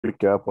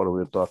recap what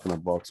we're talking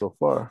about so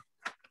far.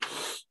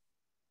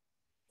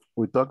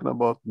 We're talking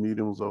about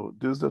mediums.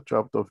 This is the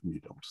chapter of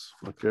mediums.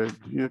 Okay,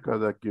 here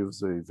Kardec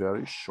gives a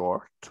very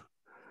short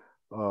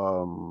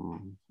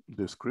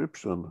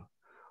description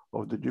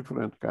of the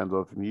different kinds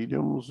of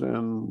mediums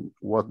and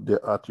what the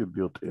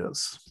attribute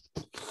is.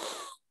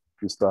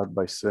 We start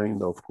by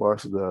saying, of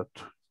course, that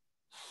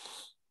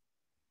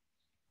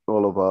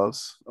all of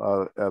us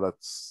are at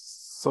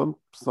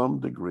some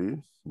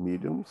degree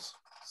mediums,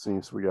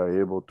 since we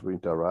are able to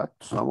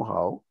interact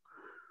somehow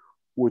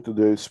with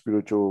the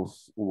spiritual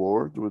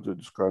world, with the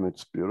discarnate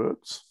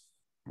spirits.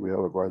 We have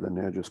a guardian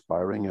angel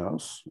inspiring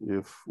us.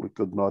 If we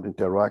could not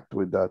interact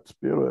with that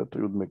spirit,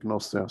 it would make no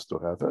sense to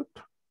have it.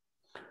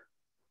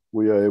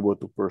 We are able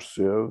to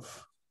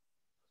perceive,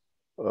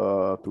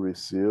 to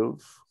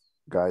receive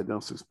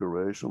guidance,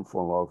 inspiration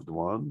from loved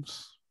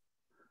ones.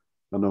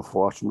 And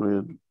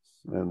unfortunately,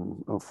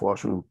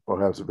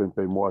 perhaps we can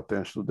pay more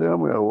attention to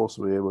them, we are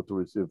also able to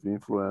receive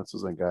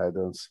influences and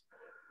guidance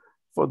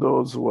for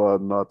those who are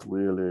not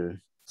really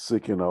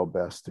seeking our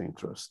best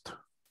interest.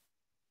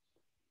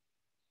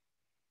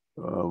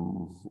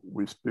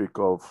 We speak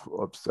of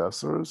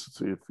obsessors.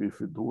 So if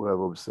we do have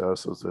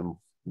obsessors, and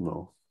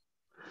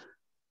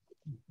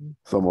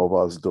some of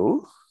us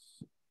do,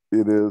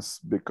 it is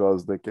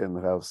because they can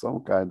have some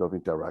kind of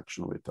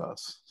interaction with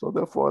us. So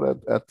therefore,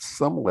 at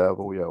some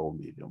level, we are all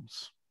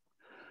mediums.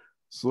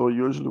 So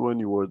usually when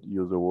you would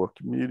use the word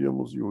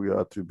mediums, you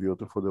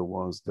attribute for the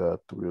ones that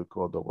we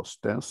call the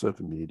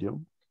ostensive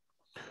medium,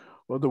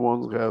 or the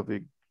ones who have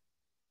a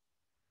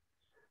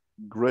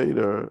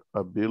greater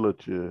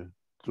ability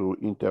to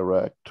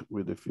interact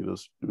with the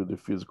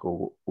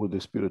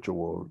spiritual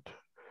world,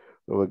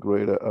 or a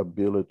greater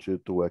ability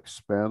to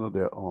expand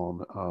their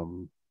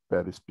own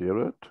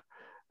perispirit,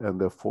 and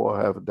therefore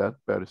have that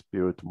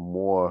perispirit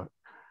more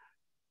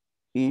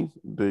in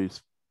the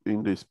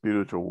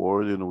spiritual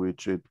world, in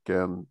which it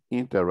can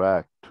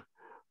interact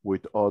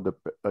with other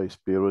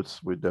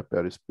spirits, with the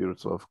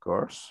perispirits, of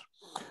course.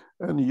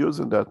 And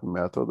using that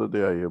method,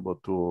 they are able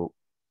to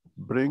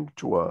bring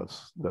to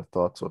us the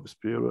thoughts of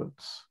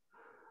spirits,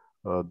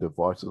 the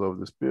voices of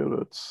the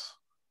spirits.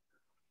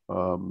 They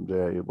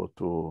are able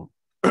to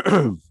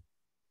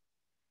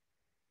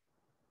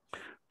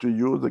to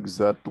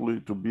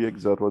be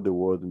exactly what the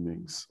word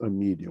means: a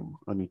medium,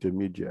 an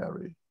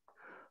intermediary,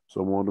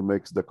 someone who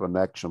makes the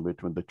connection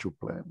between the two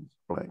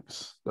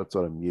planes. That's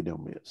what a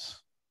medium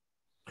is.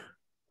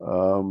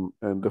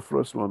 And the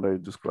first one I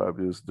described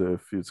is the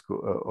physical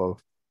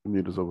of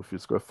mediums of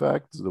physical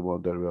effects, the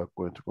one that we are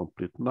going to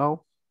complete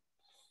now,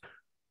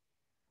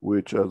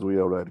 which, as we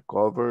already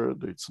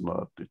covered, it's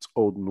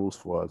old news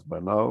for us by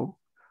now,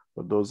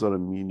 but those are the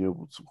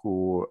mediums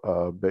who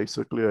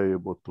basically are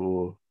able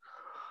to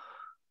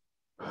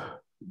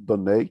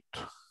donate,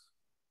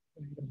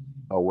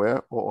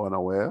 aware or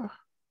unaware,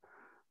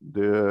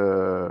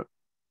 the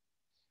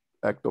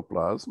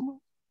ectoplasm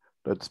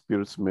that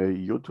spirits may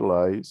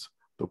utilize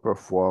to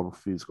perform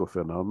physical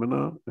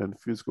phenomena. And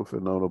physical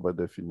phenomena, by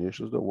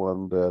definition, is the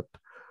one that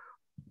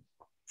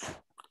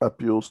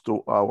appeals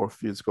to our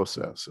physical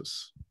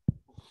senses.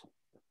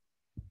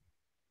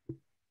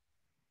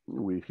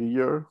 We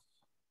hear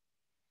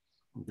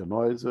the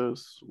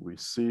noises, we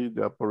see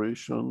the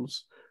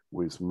apparitions,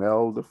 we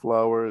smell the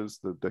flowers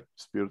that the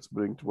spirits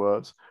bring to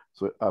us.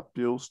 So it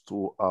appeals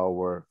to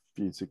our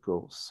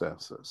physical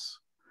senses.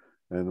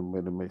 And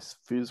when it makes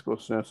physical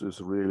sense,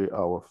 is really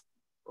of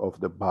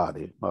the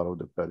body, not of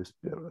the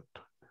perispirit.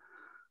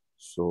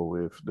 So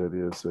if there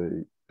is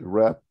a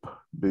rap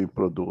being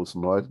produced,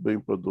 noise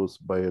being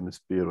produced by any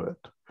spirit,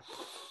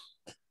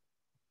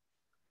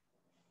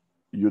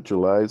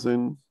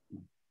 utilizing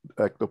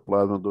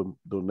ectoplasm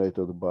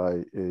donated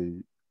by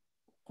a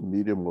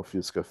medium of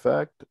physical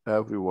effect,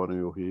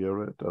 everyone will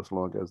hear it as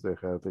long as they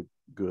have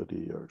good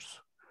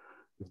ears.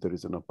 If there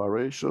is an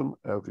apparition,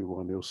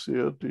 everyone will see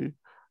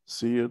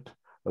it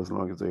as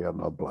long as they are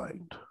not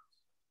blind.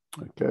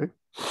 Okay.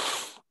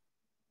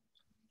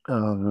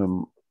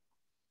 And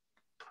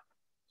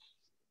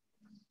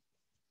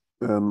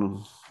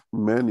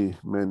many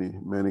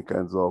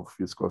kinds of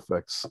physical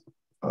effects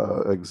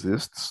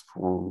exists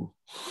from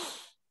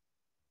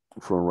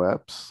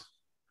raps,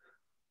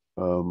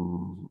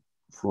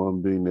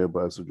 from being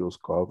able, as we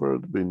just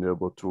covered, being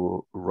able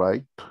to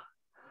write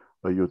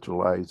by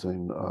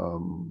utilizing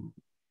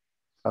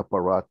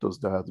apparatus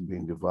that has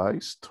been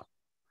devised.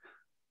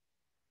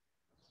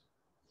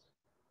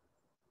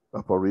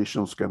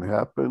 Apparitions can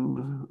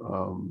happen,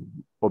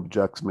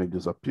 objects may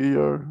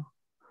disappear,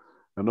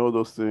 and all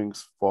those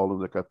things fall in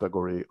the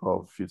category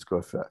of physical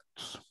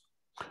effects.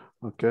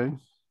 Okay,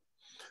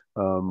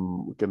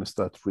 we can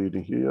start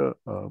reading here.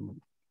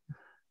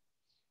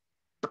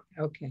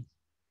 Okay.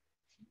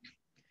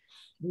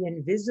 The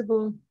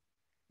invisible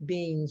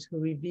beings who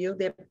reveal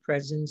their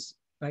presence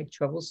by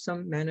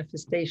troublesome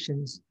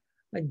manifestations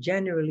are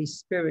generally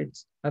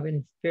spirits of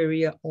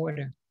inferior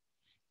order,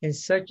 and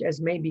such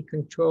as may be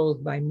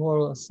controlled by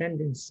moral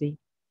ascendancy.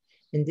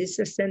 In this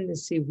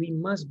ascendancy, we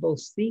must both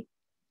seek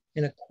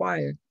and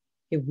acquire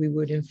if we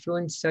would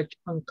influence such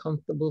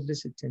uncomfortable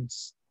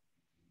visitants.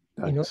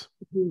 In order Thanks.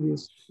 to do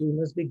this, we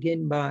must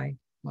begin by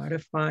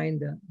modifying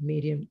the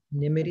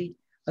mediumnity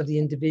of the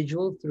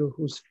individual through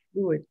whose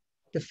fluid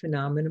the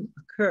phenomenon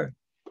occur,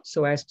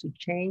 so as to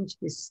change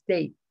his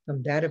state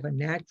from that of a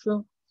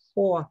natural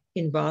or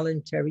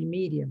involuntary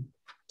medium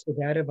to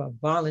that of a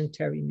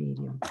voluntary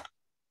medium.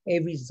 A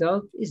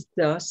result is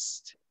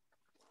thus,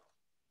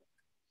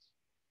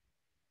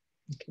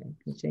 okay,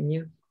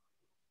 continue.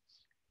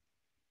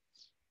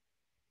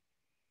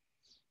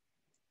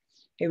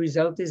 A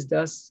result is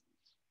thus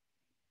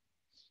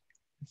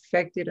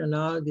affected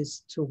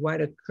analogous to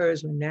what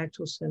occurs when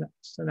natural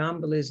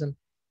somnambulism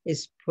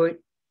is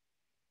put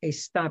a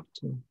stop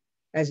to,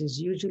 as is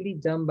usually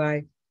done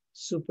by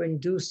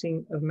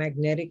superinducing of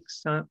magnetic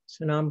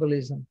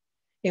somnambulism,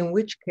 in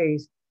which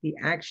case the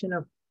action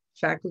of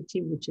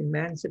faculty which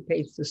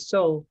emancipates the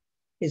soul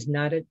is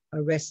not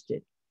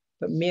arrested,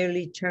 but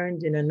merely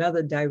turned in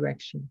another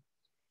direction.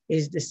 It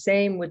is the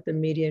same with the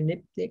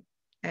mediumistic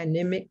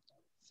animic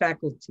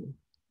faculty.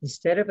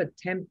 Instead of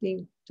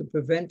attempting to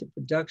prevent the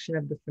production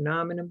of the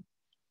phenomenon,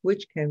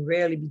 which can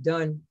rarely be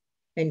done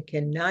and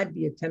cannot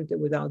be attempted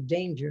without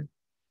danger,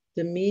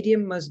 the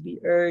medium must be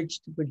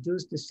urged to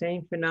produce the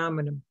same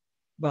phenomenon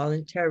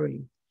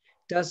voluntarily,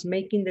 thus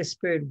making the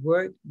spirit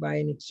work by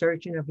an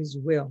exertion of his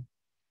will.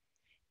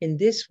 In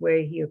this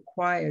way, he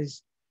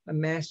acquires a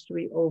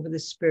mastery over the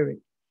spirit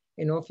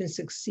and often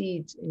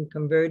succeeds in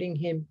converting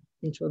him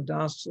into a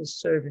docile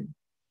servant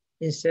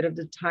instead of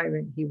the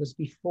tyrant he was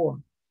before.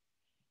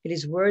 It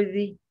is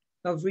worthy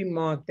of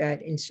remark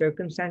that in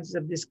circumstances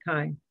of this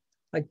kind,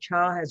 a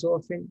child has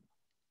often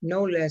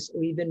no less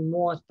or even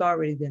more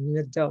authority than an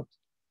adult,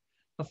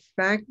 a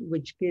fact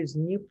which gives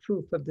new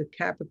proof of the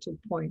capital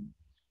point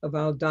of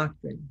our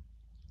doctrine,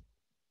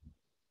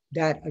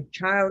 that a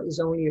child is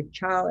only a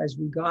child as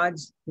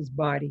regards his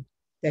body,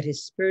 that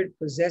his spirit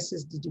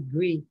possesses the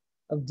degree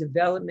of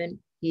development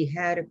he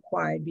had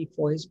acquired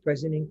before his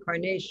present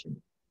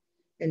incarnation,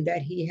 and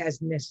that he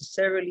has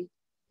necessarily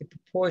a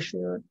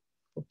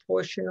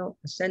proportional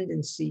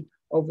ascendancy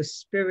over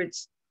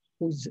spirits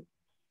whose,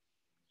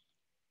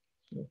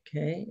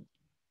 okay.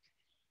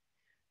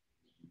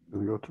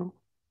 Can you go through?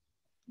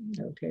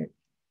 Okay.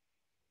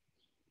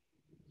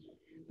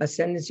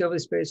 Ascendancy over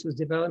spirits whose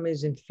development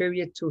is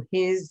inferior to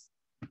his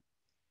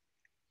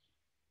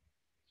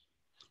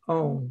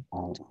own,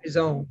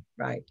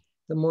 right?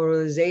 The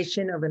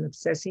moralization of an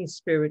obsessing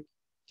spirit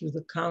through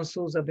the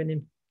counsels of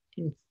an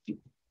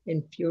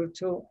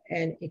infutile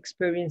and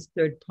experienced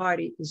third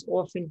party is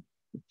often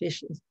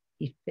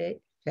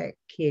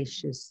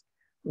efficacious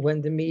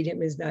when the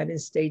medium is not in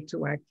state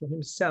to act for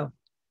himself.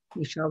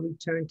 We shall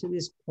return to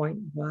this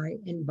point by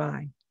and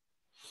by.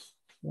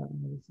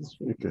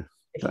 Okay,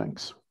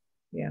 thanks.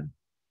 Yeah.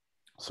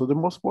 So the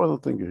most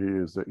important thing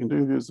here is that in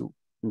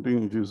the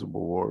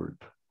invisible world,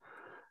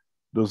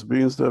 those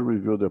beings that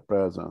reveal their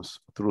presence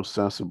through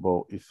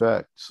sensible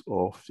effects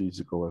or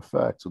physical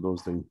effects,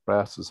 those that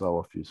impresses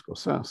our physical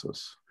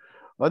senses,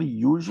 are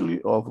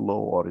usually of low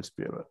order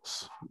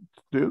spirits.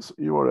 This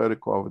you already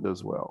covered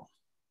as well.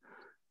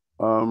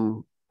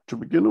 To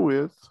begin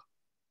with,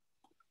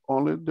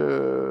 only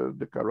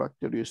the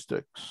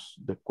characteristics,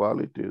 the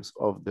qualities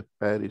of the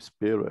petty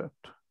spirit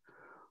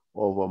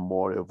of a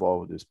more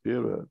evolved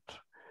spirit,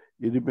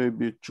 it may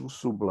be too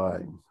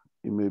sublime,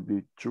 it may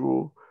be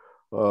too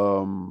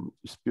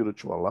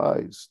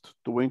spiritualized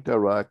to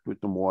interact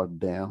with the more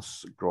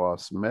dense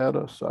gross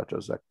matter such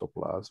as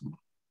ectoplasm,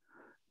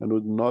 and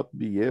would not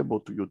be able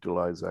to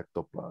utilize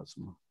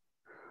ectoplasm.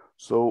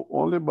 So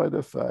only by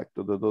the fact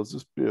that those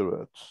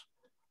spirits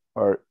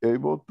are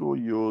able to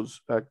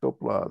use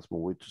ectoplasm,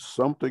 which is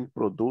something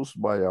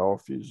produced by our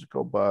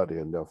physical body,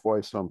 and therefore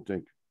is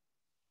something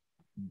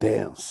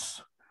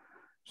dense,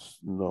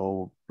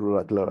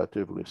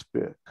 relatively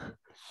speak.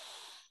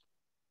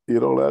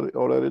 It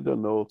already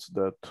denotes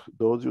that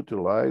those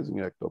utilizing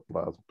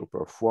ectoplasm to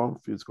perform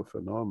physical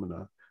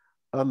phenomena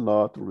are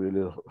not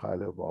really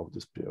highly evolved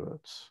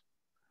spirits.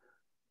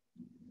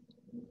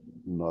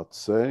 Not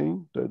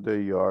saying that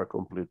they are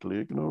completely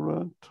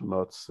ignorant,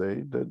 not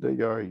saying that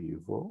they are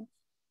evil.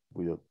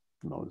 We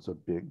know it's a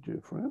big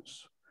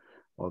difference,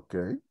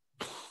 okay?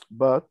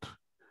 But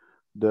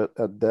that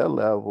at that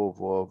level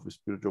of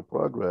spiritual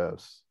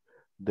progress,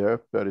 their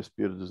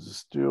perispirit is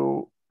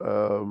still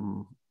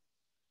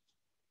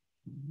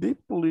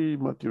deeply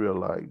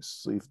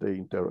materialized if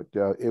they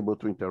are able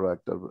to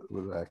interact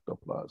with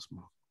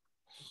ectoplasm.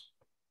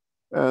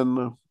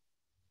 And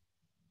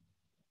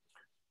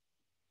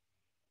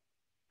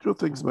two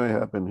things may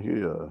happen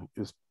here.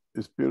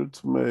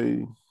 Spirits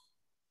may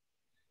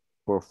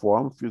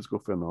perform physical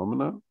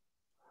phenomena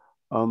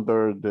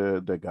under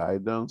the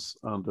guidance,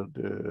 under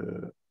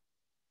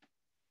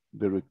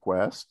the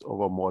request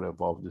of a more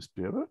evolved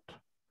spirit.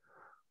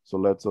 So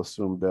let's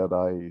assume that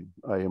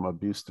I am a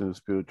beast in the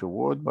spiritual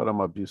world, but I'm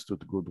a beast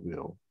with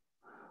goodwill,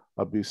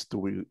 a beast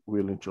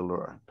willing to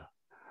learn.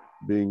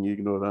 Being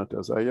ignorant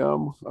as I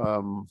am,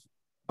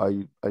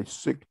 I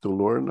seek to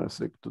learn, I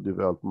seek to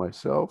develop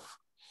myself.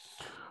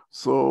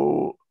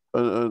 So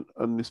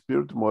the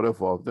spirit more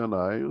evolved than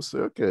I, you say,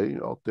 okay,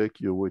 I'll take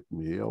you with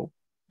me. I'll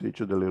teach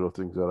you the little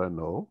things that I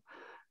know.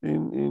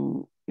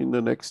 In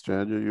the next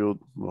exchange, you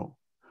know,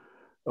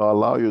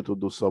 allow you to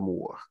do some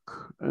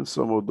work. And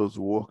some of those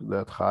work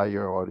that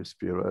higher order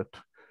spirit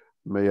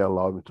may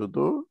allow me to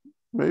do,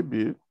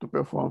 maybe to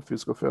perform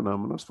physical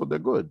phenomena for the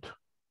good.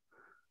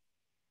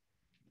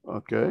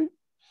 Okay?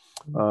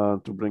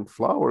 To bring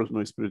flowers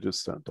no spirit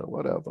center,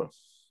 whatever.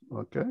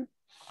 Okay?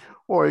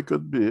 Or it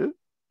could be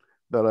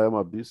that I am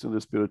a beast in the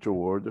spiritual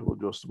world who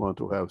just want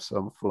to have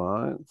some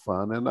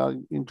fun and I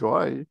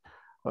enjoy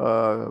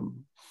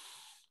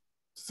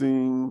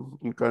seeing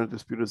incarnate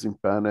spirits in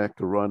panic,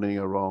 running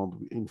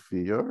around in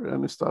fear,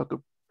 and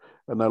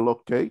I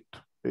locate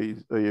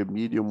a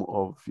medium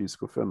of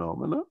physical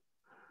phenomena,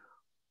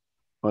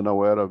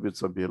 unaware of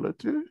its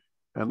ability,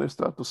 and I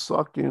start to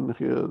suck in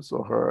his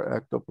or her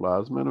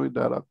ectoplasm, and with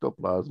that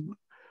ectoplasm,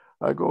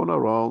 I go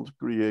around,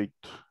 create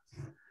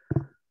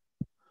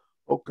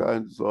all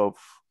kinds of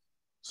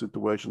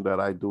situations that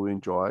I do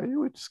enjoy,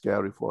 which is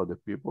scary for other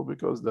people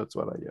because that's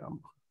what I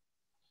am.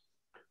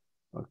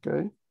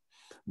 Okay?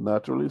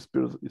 Naturally,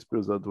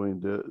 spirits are doing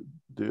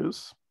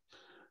this.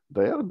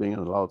 They are being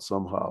allowed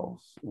somehow.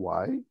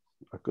 Why?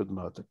 I could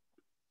not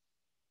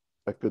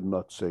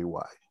say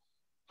why.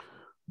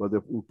 But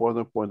the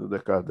important point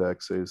that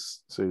Kardec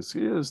says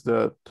here is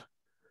that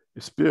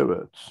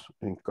spirits,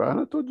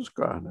 incarnate or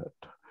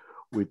discarnate,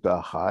 with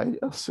a high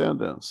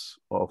ascendance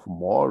of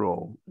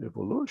moral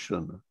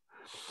evolution,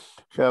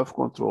 have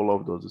control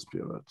of those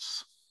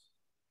spirits.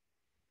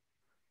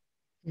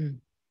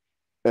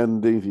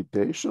 And the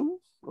invitation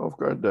of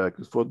Kardec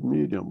is for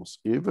mediums,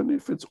 even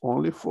if it's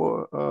only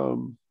for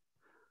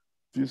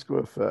physical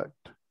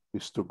effect,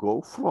 is to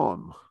go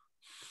from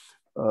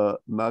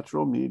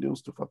natural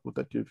mediums to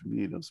facultative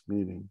mediums,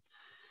 meaning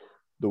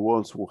the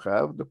ones who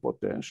have the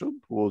potential,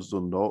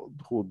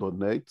 who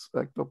donate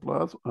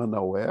ectoplasm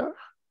unaware,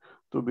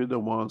 to be the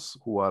ones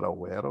who are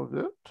aware of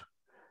it,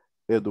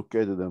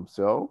 educated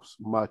themselves,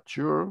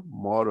 mature,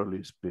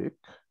 morally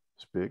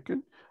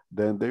speaking,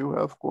 then they will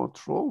have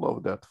control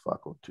of that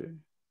faculty.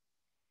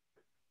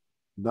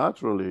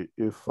 Naturally,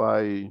 if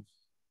I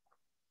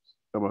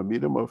am a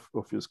medium of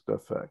physical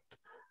effect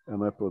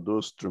and I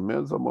produce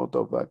tremendous amount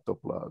of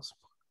ectoplasm,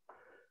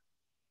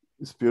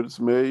 spirits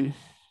may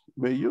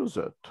use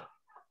it.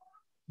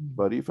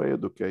 But if I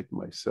educate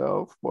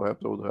myself,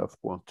 perhaps I would have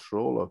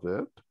control of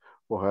it.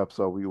 Perhaps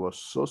I will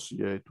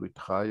associate with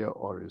higher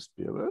order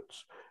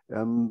spirits,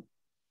 and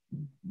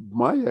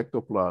my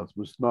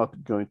ectoplasm is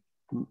not going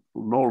to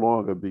no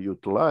longer be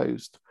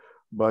utilized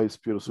by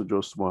spirits who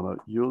just want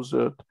to use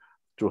it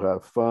to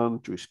have fun,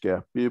 to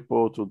scare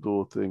people, to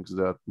do things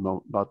that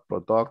not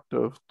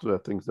productive, to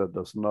things that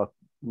does not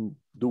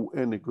do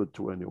any good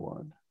to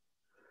anyone.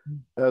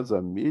 As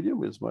a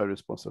medium, it's my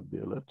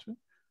responsibility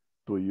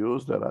to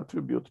use that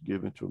attribute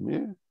given to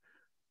me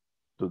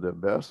to the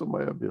best of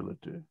my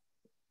ability.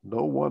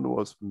 No one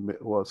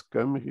was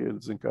coming here in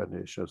this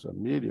incarnation as a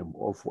medium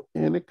or for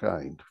any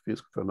kind,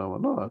 physical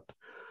phenomenon,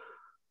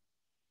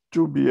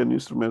 to be an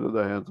instrument in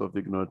the hands of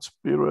ignorant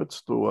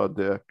spirits to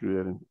their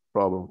creating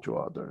problem to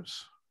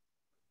others.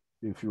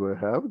 If you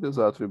have these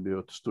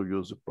attributes to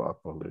use it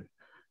properly,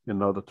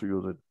 in order to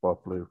use it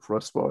properly,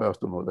 first of all, we have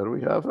to know that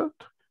we have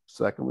it.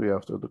 Second, we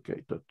have to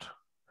educate it.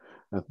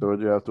 And third,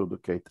 we have to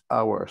educate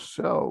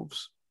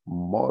ourselves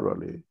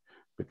morally,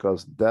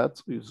 because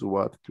that is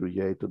what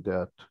created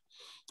that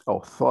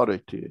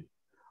authority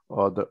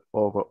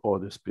over all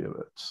the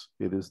spirits.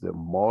 It is the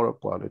moral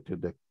quality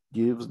that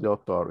gives the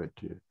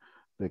authority,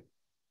 that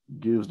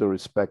gives the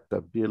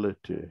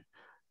respectability.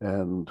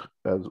 And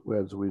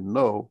as we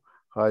know,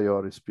 high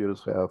order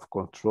spirits have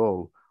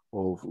control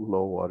of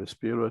low order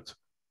spirits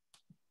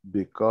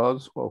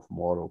because of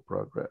moral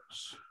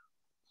progress.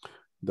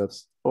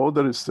 That's all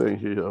there is saying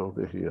here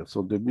over here.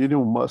 So the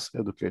medium must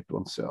educate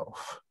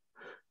oneself.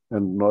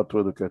 And not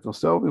to educate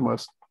oneself, we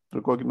must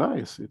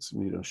recognize its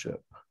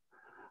mediumship.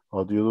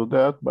 How do you do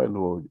that? By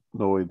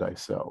knowing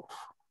thyself,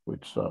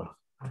 which is a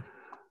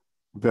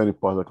very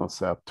important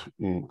concept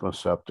in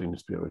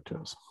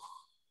spiritism.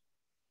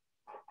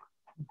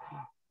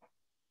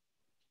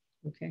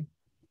 Okay.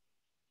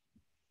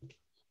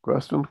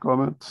 Question,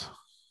 comments?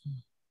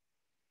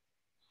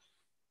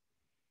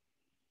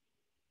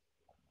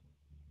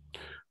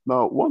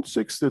 Now,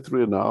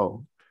 163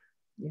 now,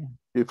 yeah.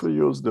 If we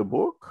use the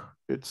book,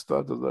 it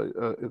starts as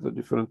a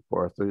different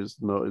part. There is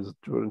a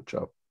different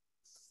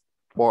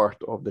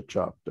part of the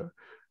chapter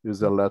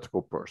is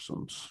electrical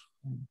persons.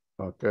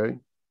 Okay.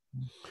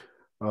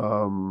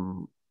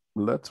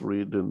 Let's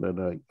read and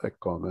then I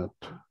comment.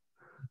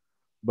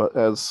 But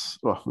let's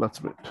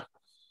read.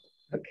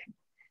 Okay.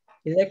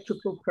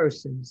 Electrical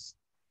persons.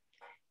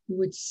 It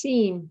would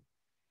seem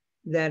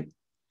that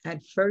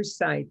at first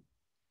sight,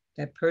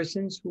 that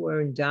persons who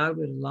are endowed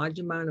with a large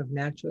amount of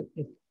natural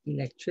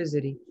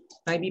electricity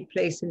might be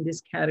placed in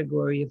this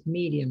category of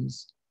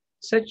mediums.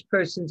 Such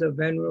persons are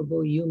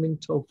venerable human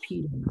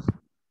torpedoes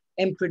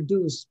and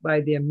produce by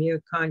their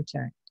mere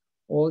contact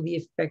all the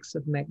effects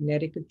of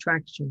magnetic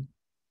attraction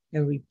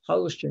and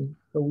repulsion,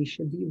 for we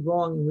should be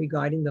wrong in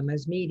regarding them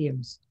as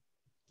mediums.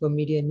 For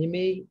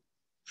medianimity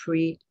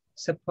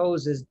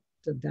presupposes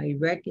the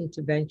direct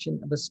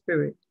intervention of a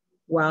spirit,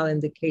 while in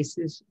the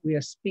cases we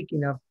are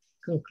speaking of,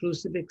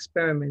 conclusive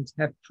experiments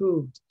have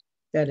proved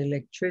that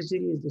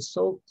electricity is the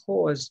sole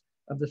cause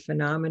of the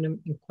phenomenon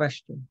in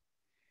question.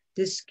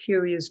 This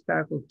curious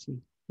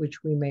faculty,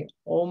 which we may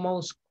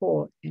almost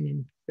call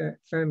an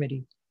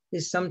infirmity,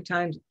 is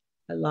sometimes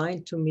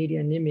aligned to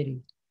medianimity,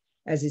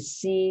 as is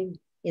seen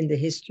in the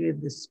history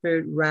of the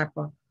spirit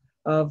rapper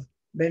of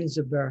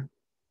Benzabur,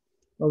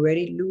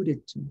 already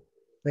alluded to,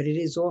 but it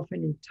is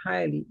often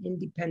entirely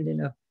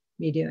independent of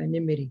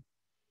medianimity.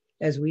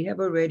 As we have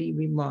already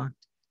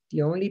remarked,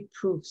 the only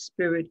proof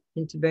spirit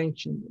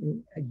intervention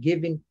in a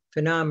given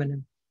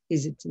phenomenon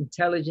is its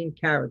intelligent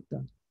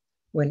character.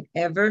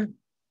 Whenever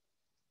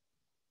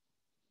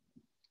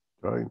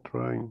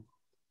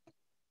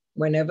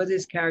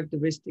this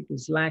characteristic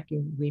is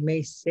lacking, we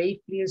may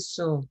safely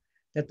assume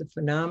that the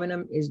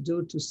phenomenon is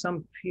due to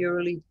some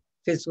purely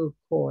physical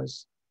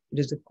cause. It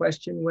is a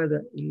question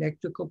whether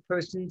electrical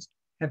persons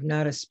have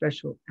not a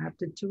special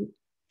aptitude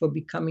for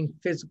becoming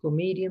physical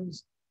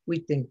mediums. We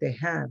think they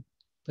have,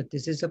 but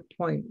this is a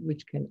point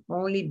which can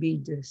only be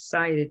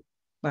decided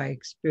by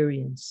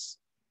experience.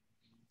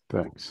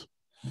 Thanks.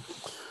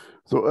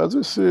 So as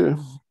we see,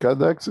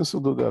 Kardec seems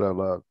to do that a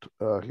lot.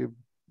 He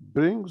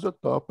brings a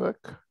topic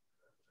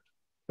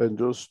and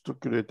just to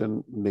create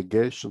a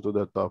negation to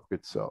that topic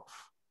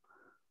itself.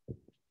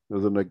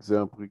 As an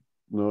example, he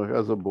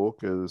has a book,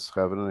 is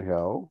Heaven and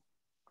Hell,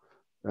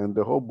 and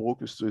the whole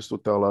book is to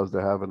tell us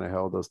that heaven and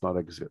hell does not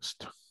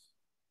exist,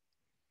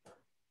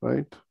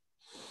 right?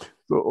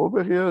 So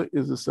over here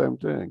is the same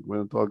thing.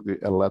 When we talk the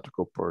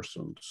electrical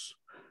persons,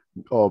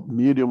 or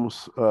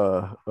mediums,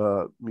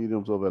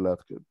 mediums of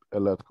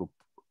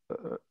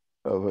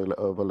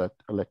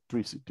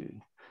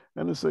electricity,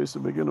 and it says to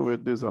begin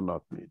with, these are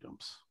not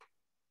mediums.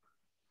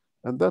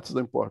 And that's the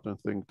important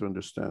thing to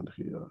understand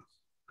here.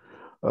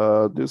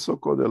 These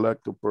so-called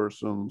electrical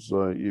persons,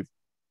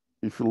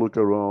 if you look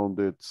around,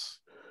 it's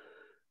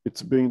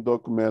being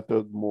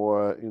documented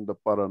more in the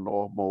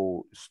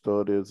paranormal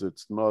studies.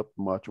 It's not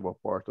much of a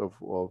part of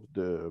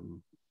the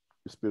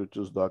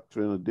Spiritus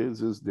doctrine.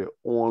 This is the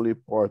only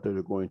part that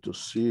you're going to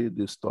see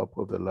this type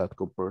of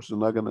electrical person.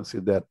 You're not going to see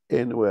that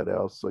anywhere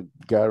else. I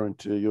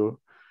guarantee you,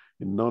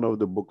 in none of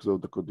the books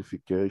of the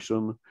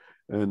codification,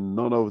 and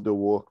none of the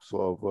works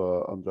of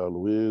André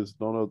Luiz,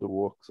 none of the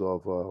works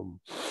of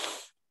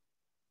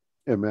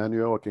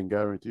Emmanuel. I can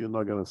guarantee you're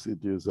not going to see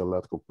these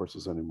electrical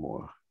persons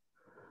anymore.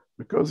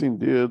 Because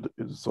indeed,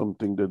 it's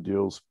something that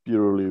deals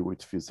purely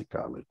with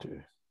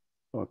physicality,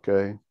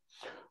 okay?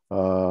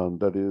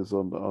 That is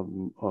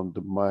on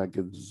the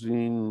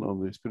magazine, on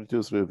the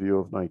Spiritus Review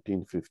of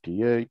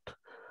 1958.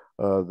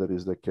 That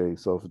is the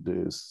case of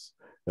this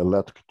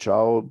electric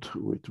child,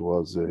 which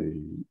was a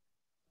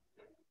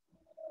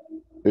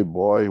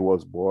boy who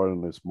was born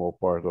in a small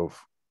part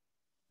of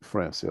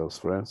France,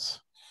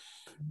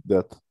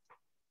 that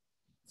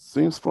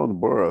since from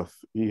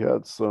birth, he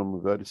had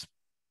some very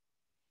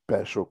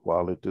special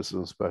qualities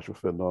and special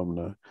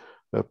phenomena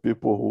that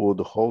people who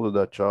would hold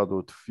that child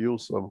would feel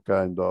some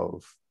kind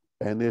of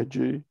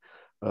energy,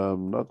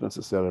 not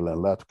necessarily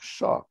electric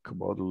shock,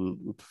 but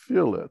would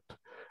feel it.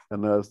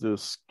 And as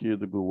this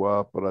kid grew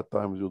up, at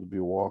times he would be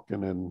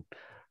walking and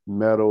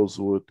metals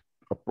would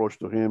approach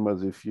to him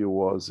as if he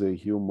was a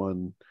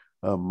human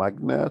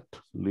magnet,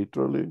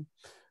 literally.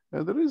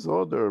 And there is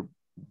other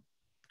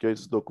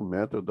cases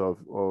documented of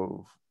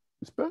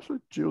especially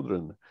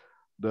children,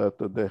 that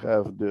they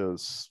have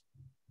this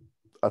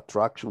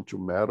attraction to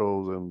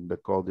metals, and they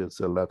call this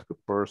electric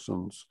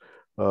persons.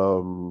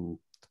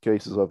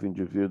 Cases of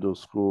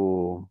individuals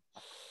who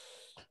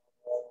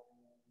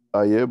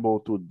are able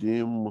to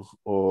dim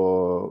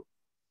or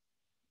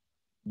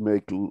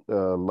make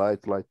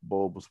light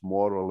bulbs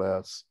more or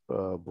less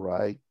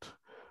bright.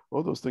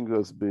 All those things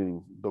that's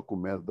being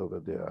documented over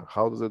there.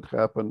 How does it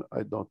happen?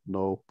 I don't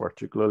know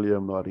particularly.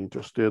 I'm not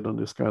interested in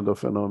this kind of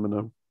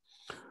phenomenon.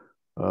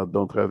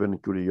 Don't have any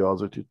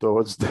curiosity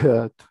towards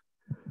that,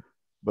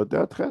 but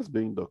that has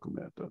been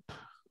documented,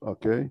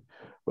 okay?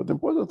 But the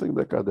important thing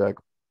that Kardec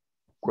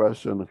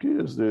question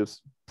here is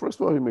this. First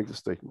of all, he makes a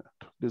statement.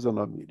 These are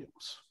not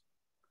mediums.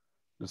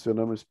 This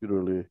phenomenon is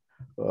purely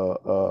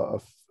a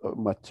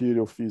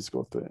material,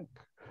 physical thing.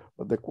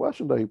 But the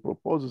question that he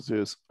proposes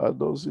is, are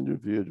those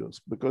individuals,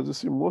 because you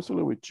see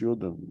mostly with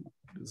children,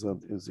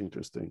 is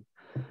interesting,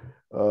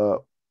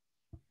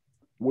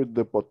 with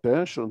the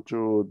potential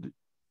to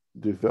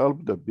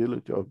develop the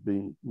ability of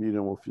being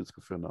medium of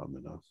physical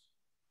phenomena.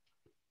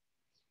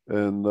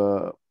 And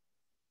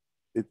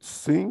it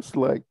seems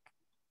like,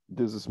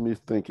 this is me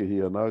thinking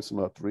here, now it's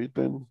not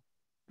written,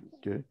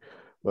 okay,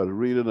 but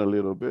reading a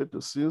little bit,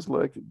 it seems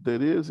like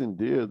there is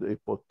indeed a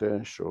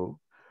potential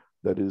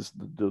that is,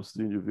 those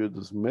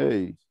individuals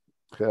may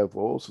have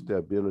also the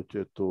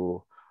ability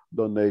to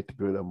donate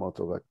great amount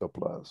of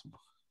ectoplasm,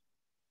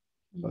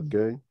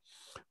 okay?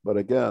 But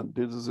again,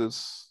 this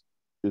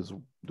is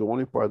the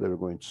only part that we're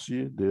going to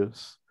see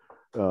this.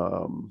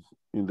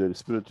 in the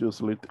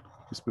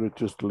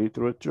spiritist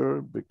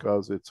literature,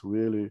 because it's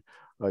really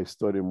I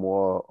study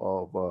more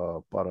of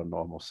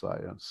paranormal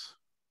science.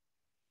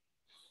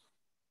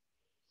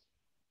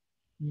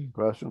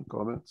 Question,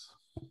 comments?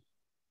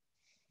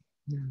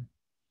 No.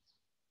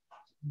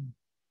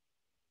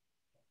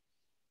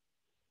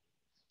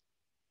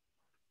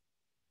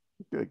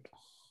 Okay.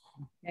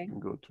 Okay.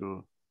 Go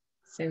to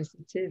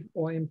sensitive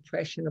or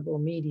impressionable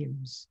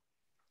mediums.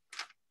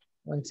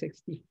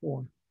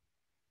 164.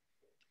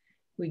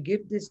 We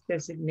give this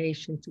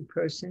designation to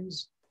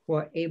persons who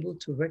are able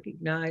to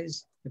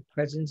recognize the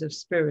presence of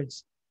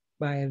spirits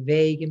by a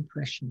vague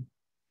impression,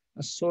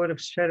 a sort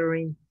of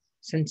shuddering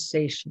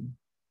sensation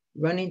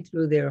running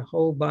through their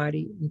whole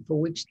body and for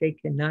which they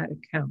cannot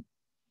account.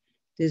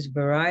 This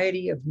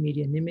variety of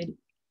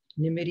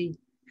mediumnity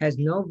has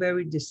no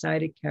very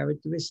decided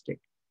characteristic.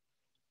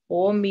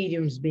 All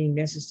mediums being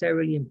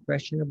necessarily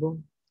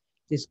impressionable,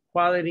 this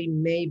quality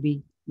may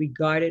be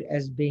regarded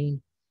as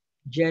being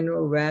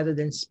general rather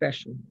than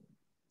special,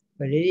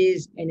 but it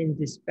is an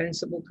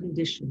indispensable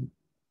condition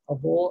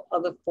of all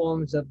other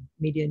forms of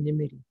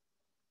mediumnity.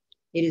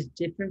 It is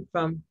different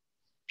from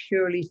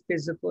purely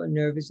physical and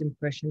nervous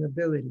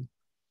impressionability,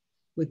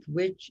 with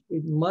which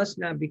it must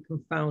not be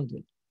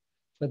confounded,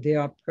 for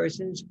there are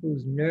persons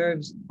whose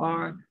nerves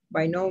are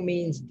by no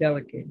means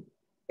delicate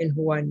and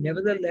who are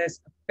nevertheless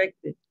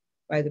affected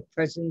by the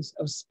presence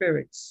of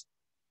spirits,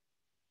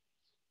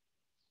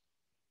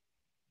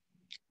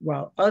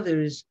 while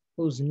others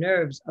whose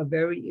nerves are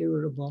very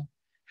irritable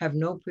have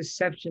no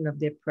perception of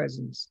their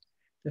presence.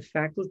 The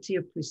faculty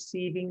of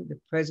perceiving the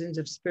presence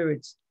of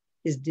spirits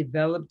is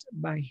developed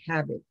by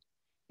habit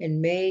and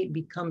may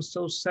become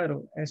so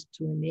subtle as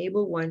to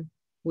enable one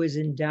who is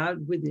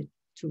endowed with it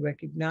to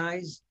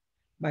recognize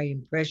by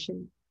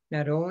impression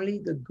not only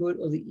the good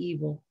or the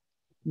evil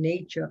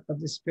nature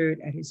of the spirit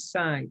at his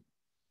side,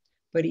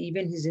 but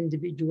even his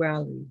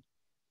individuality,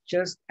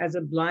 just as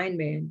a blind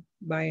man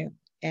by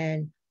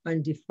an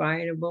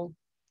definable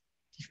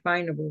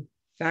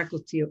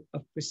faculty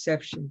of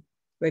perception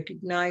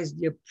recognize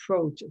the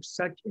approach of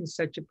such and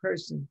such a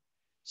person,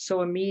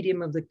 so a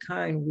medium of the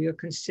kind we are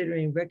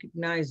considering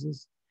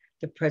recognizes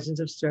the presence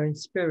of certain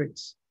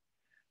spirits.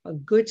 A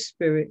good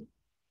spirit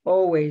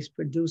always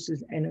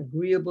produces an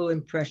agreeable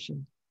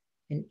impression.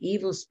 An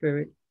evil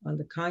spirit, on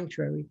the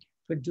contrary,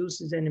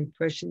 produces an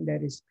impression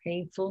that is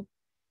painful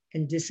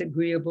and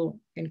disagreeable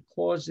and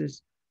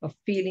causes a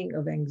feeling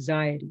of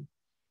anxiety.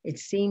 It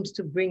seems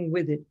to bring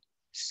with it,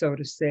 so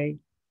to say,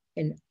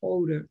 an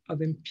odor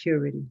of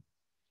impurity.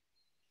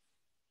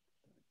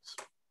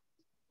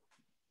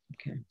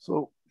 Okay.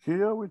 So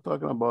here we're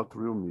talking about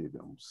real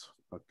mediums,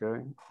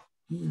 okay?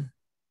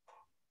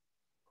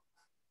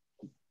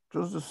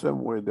 Just the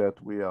same way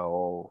that we are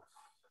all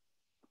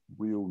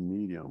real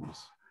mediums,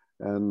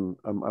 and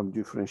I'm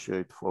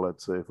differentiate for,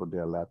 let's say, for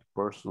the alert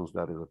persons,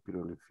 that is a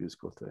purely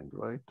physical thing,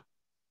 right?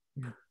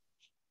 Yeah.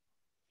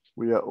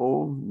 We are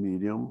all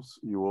mediums.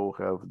 You all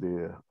have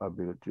the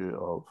ability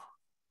of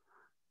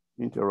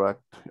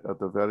interact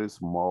at a very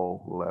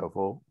small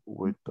level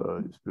with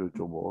the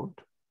spiritual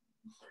world.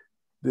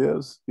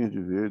 There's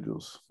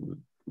individuals with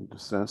the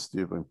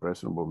sensitive,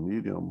 impressionable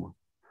medium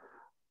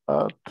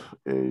at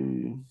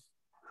a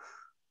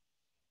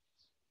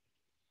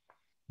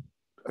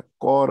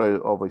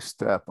quarter of a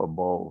step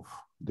above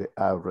the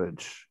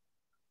average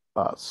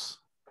us.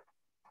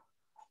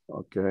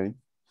 Okay.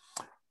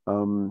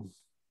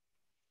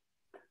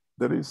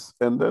 That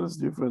is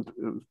different,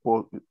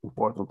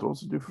 important,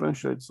 also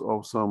differentiates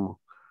of some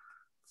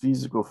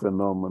physical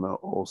phenomena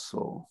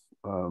also.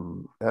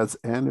 As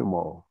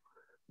animal,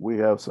 we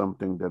have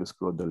something that is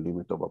called the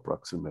limit of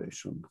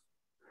approximation.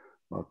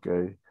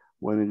 Okay.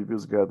 When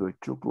individuals gather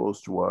too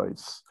close to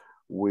us,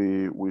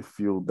 we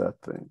feel that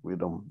thing. We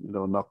don't,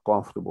 not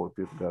comfortable if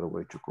people get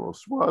way too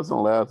close to us,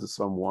 unless it's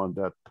someone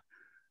that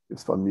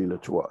is familiar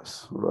to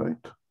us, right?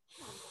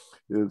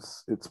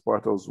 It's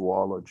part of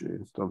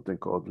zoology, something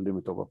called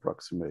limit of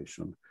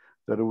approximation,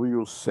 that we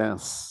will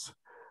sense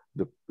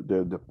the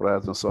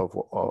presence of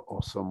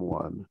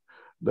someone,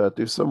 that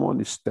if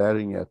someone is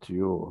staring at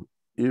you,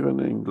 even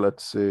in,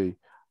 let's say,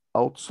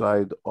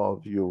 outside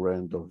of your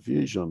range of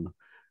vision,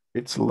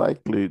 it's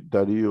likely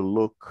that you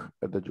look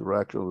at the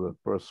direction of the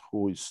person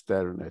who is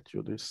staring at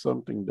you. There's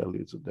something that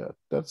leads to that.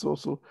 That's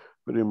also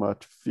pretty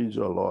much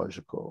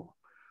physiological.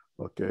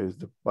 Okay, it's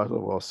the part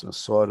of our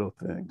sensorial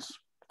things.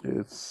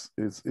 It's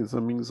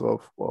a means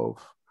of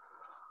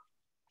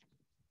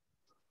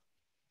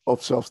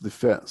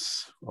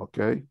self-defense.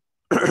 Okay,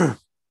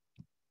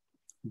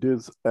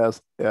 this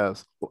as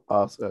us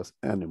as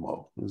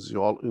animal. In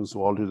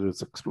zoology,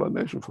 there's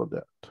explanation for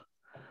that.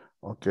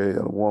 Okay,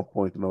 at one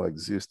point in our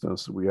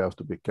existence, we have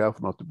to be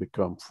careful not to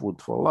become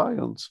food for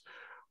lions.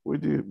 We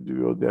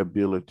do the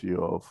ability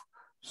of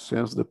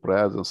sense the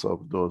presence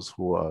of those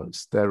who are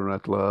staring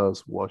at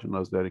us, watching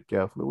us very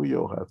carefully. We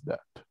all have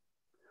that.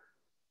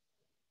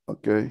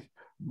 Okay,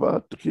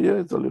 but here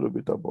it's a little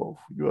bit above.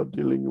 You are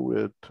dealing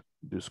with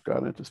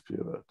discarnate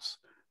spirits.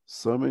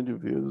 Some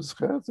individuals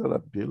have that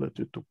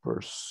ability to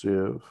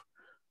perceive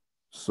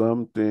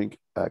something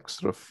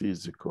extra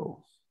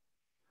physical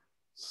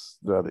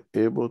that are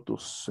able to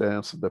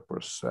sense the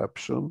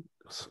perception,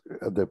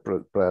 the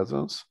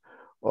presence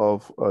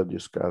of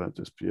this current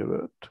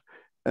spirit.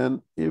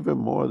 And even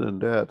more than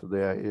that,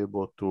 they are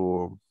able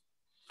to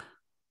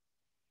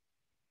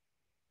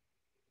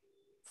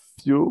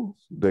feel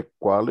the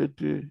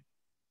quality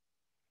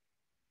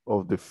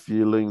of the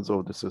feelings,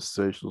 of the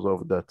sensations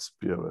of that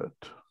spirit.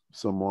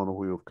 Someone who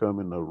will come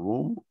in a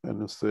room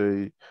and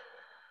say,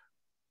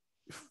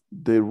 if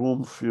the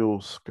room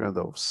feels kind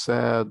of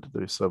sad,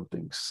 there's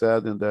something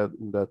sad in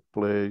that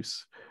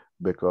place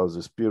because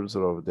the spirits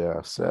over there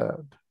are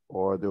sad,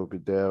 or they'll be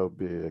there, will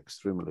be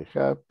extremely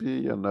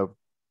happy. And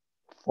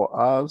for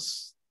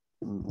us,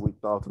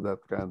 without that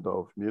kind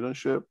of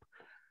mediumship,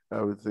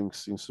 everything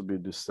seems to be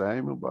the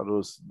same. But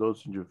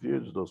those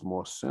individuals, those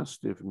more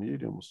sensitive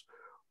mediums,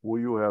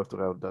 you have to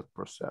have that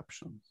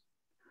perception.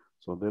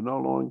 So they no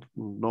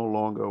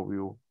longer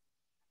will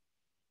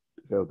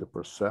have the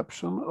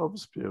perception of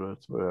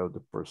spirits, we have the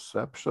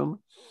perception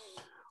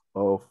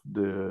of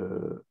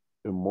the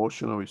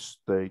emotional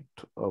state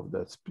of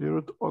that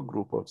spirit or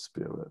group of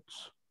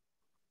spirits.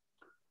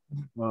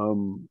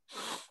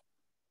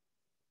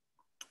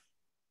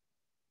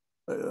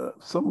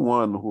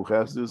 Someone who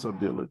has this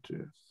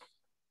ability,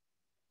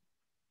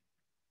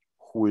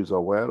 who is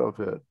aware of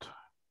it,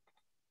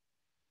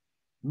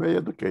 may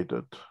educate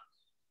it.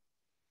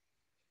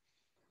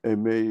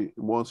 And may,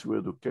 once you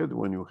educate,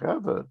 when you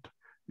have it,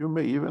 you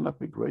may even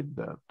upgrade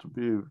that to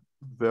be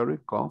very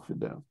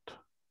confident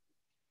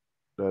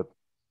that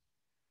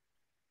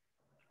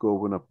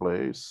go in a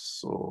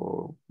place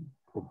or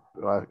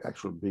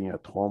actually being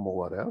at home or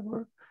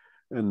whatever,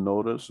 and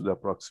notice the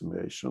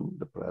approximation,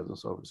 the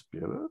presence of the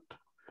spirit,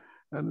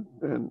 and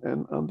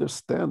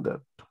understand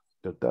that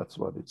that's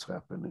what is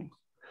happening.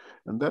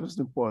 And that is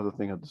the important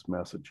thing of this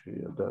message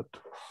here, that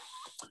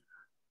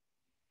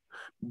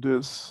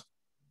this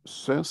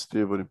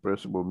sensitive and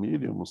impressible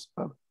mediums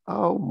are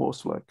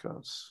almost like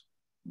us,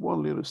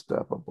 one little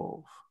step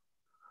above,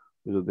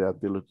 with the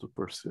ability to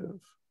perceive.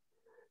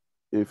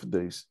 If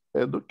they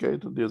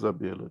educate this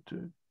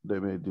ability, they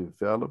may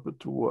develop it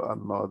to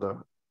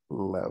another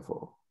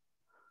level,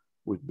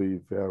 would be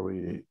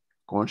very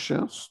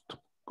conscious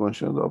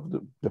of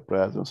the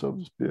presence of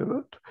the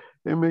spirit,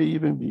 and may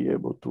even be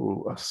able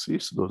to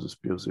assist those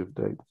spirits if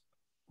they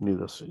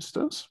need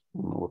assistance,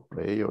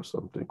 play or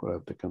something,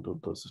 whatever they can do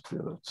with those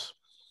spirits.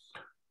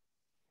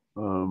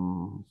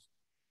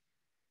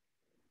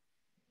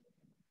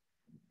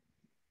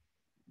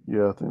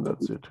 Yeah, I think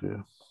that's it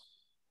here.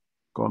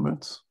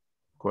 Comments,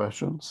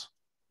 questions?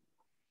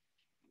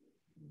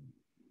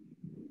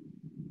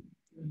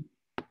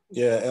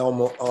 Yeah,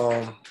 Elmo.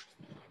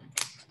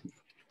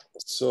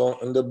 So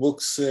in the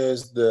book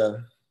says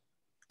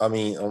on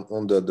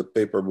the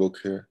paper book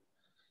here,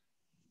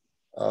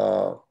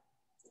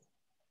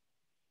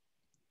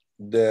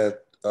 that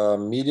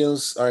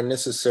mediums are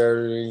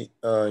necessarily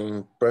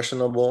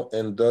impressionable,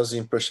 and thus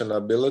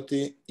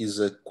impressionability is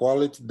a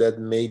quality that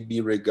may be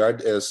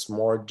regarded as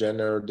more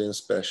general than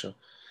special.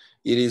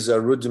 It is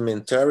a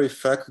rudimentary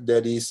fact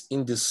that is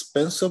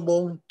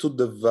indispensable to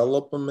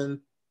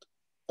development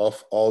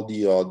of all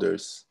the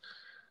others.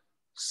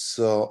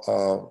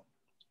 So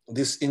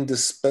this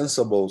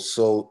indispensable,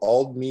 so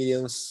all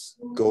mediums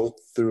go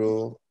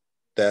through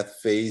that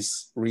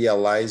phase,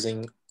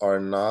 realizing or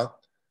not,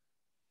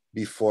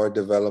 before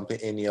developing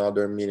any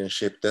other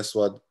mediumship. That's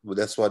what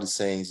it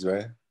says,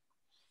 right?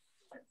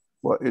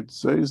 Well, it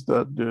says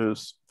that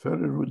there's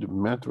very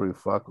rudimentary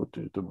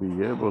faculty to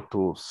be able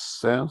to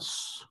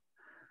sense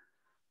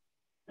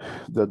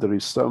that there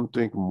is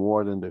something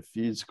more than the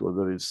physical,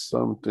 there is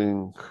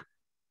something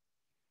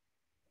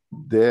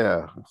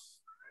there.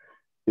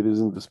 It is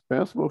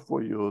indispensable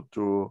for you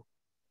to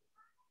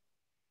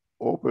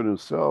open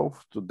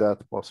yourself to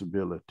that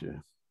possibility,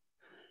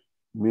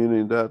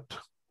 meaning that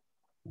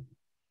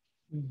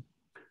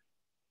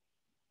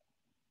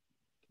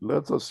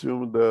let's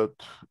assume that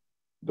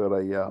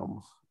I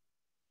am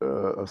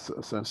a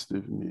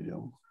sensitive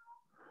medium,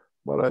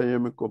 but I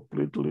am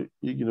completely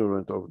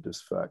ignorant of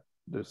this fact,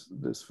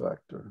 this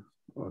factor.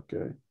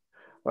 Okay,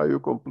 I will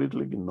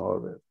completely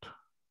ignore it.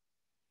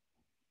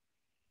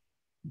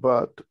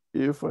 But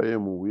if I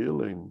am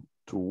willing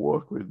to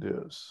work with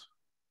this,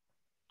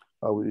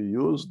 I will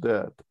use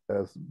that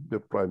as the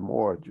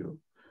primordial,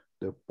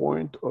 the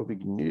point of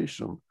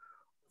ignition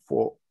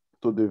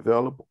to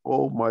develop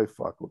all my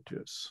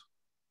faculties.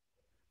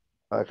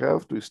 I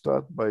have to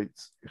start by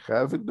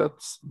having that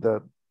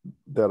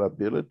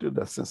ability,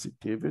 that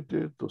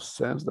sensitivity to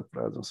sense the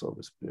presence of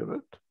the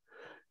spirit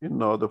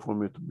in order for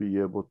me to be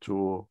able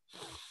to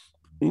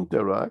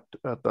interact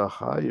at a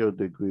higher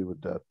degree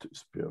with that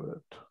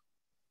spirit.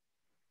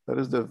 That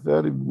is the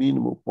very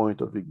minimal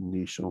point of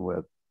ignition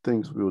where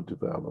things will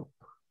develop.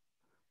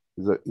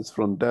 It's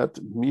from that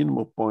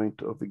minimal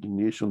point of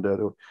ignition that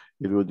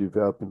it will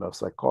develop in a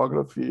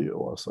psychography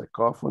or a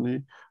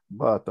psychophony.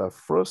 But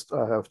first,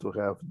 I have to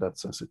have that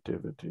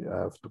sensitivity. I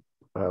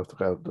have to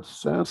have the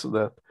sense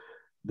that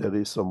there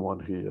is someone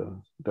here.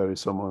 There is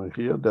someone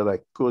here that I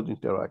could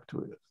interact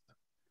with.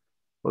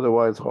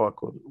 Otherwise, how I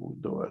could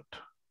do it?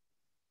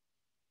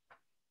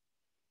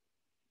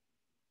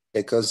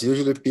 Because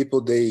usually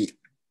people,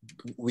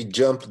 we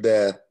jump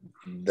that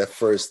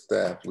first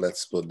step,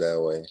 let's put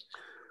that way.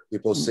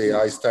 People say,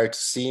 I start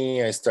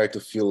seeing, I start to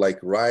feel like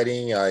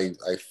writing, I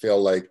feel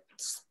like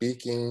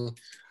speaking,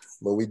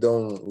 but we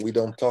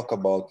don't talk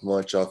about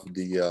much of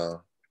the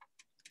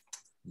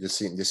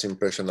this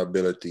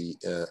impressionability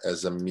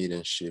as a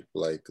mediumship,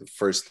 like the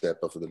first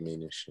step of the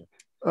mediumship.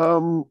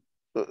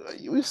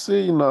 We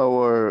see in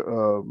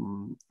our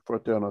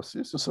fraternal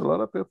assistance, a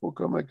lot of people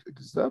come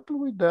exactly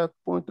with that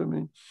point. I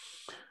mean,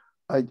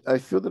 I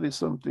feel there is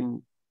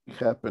something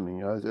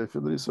happening. I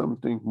feel there is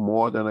something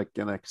more than I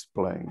can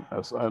explain.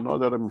 As I know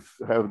that I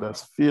have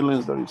those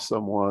feelings, there is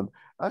someone.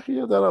 I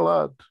hear that a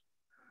lot.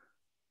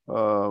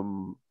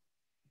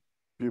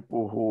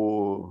 People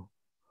who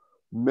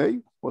may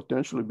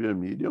potentially be a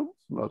medium,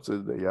 not say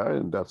they are,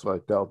 and that's why I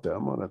tell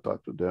them when I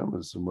talk to them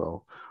is,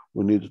 well,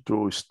 we need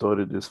to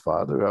study this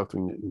father, we have to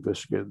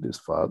investigate this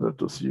father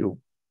to see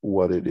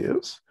what it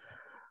is.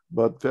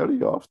 But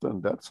very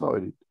often, that's how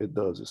it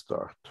does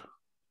start.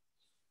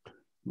 I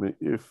mean,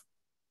 if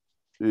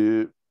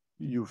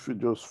you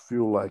should just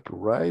feel like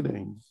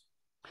writing,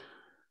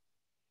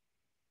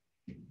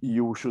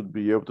 you should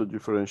be able to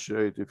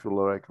differentiate if you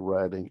like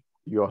writing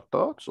your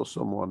thoughts or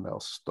someone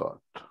else's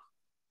thought.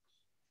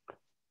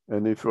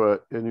 And if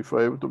you're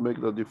able to make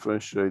the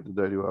differentiate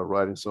that you are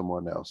writing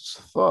someone else's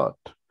thought,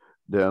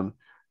 then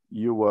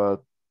you are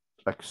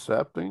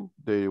accepting,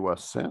 you are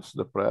sense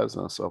the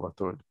presence of a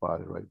third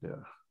party right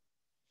there.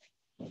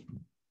 Yeah,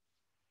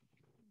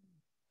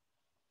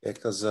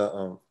 because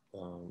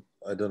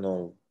I don't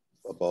know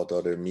about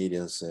other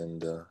mediums,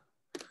 and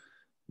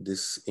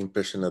this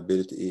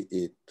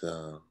impressionability,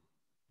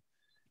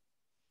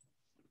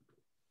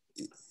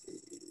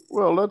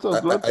 well,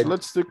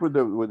 let's stick with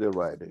the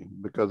writing,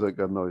 because I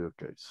know your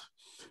case.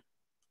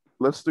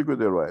 Let's stick with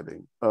the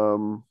writing.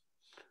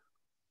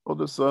 All of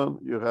a sudden,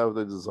 you have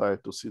the desire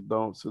to sit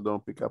down,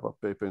 pick up a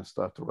paper and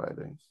start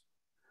writing.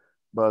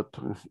 But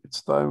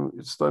it's time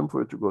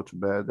for you to go to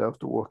bed. You have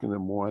to work in the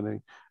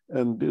morning.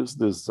 And this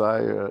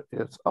desire,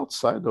 it's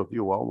outside of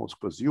you almost,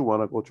 because you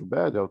want to go to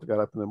bed, you have to get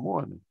up in the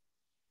morning.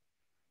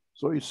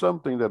 So it's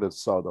something that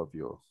is out of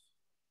you.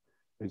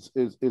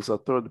 It's a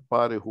third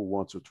party who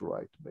wants you to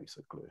write,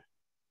 basically.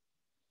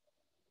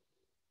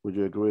 Would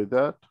you agree with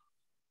that?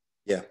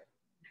 Yeah.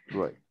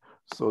 Right.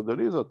 So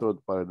there is a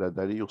third party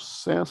that you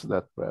sense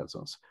that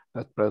presence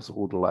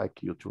would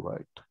like you to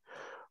write.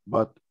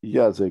 But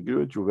yes, I agree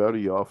with you.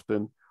 Very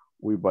often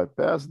we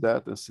bypass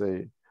that and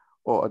say,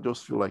 oh, I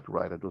just feel like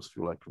writing. I just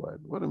feel like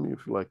writing. What do you mean you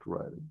feel like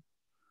writing?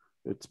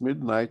 It's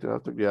midnight. You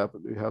have to get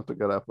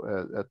up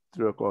at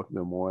 3 o'clock in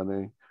the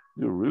morning.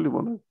 You really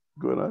want to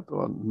go out?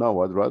 Or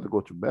no, I'd rather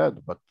go to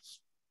bed, but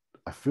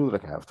I feel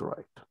like I have to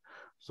write.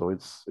 So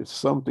it's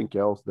something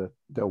else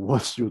that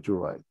wants you to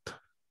write.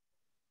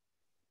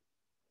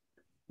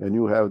 And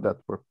you have that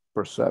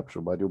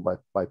perception, but you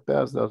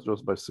bypass that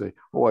just by saying,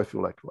 oh, I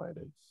feel like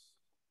writing.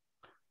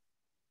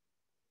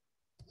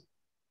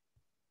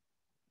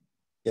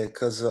 Yeah,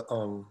 because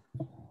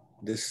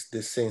this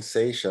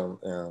sensation,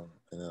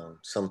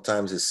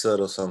 sometimes it's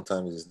subtle,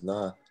 sometimes it's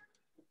not.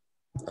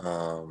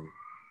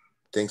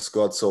 Thanks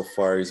God, so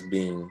far it's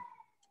been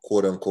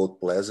quote unquote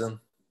pleasant,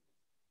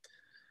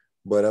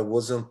 but I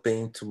wasn't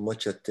paying too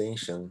much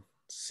attention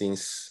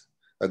since,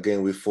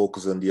 again, we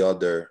focus on the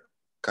other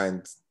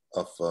kind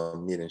of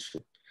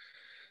mediumship.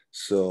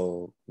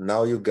 So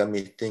now you got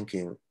me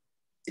thinking,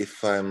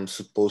 if I'm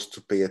supposed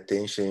to pay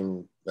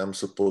attention, I'm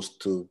supposed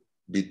to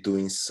be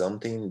doing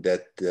something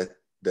that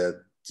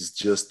is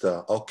just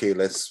okay,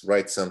 let's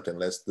write something,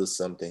 let's do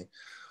something.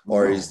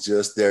 Or is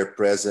just their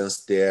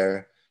presence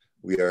there,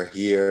 we are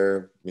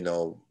here,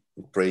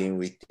 praying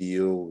with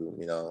you,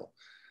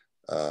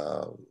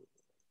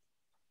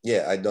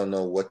 yeah, I don't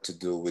know what to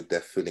do with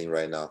that feeling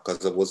right now,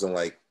 because I wasn't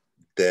like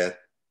that,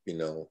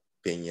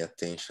 paying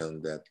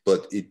attention that,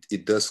 but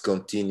it does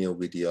continue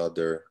with the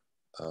other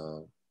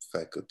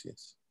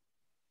faculties.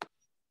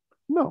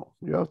 No,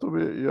 you have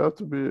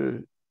to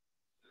be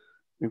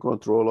in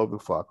control of the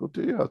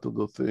faculty. You have to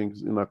do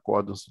things in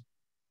accordance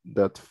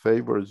that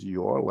favors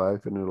your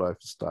life and your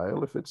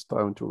lifestyle. If it's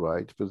time to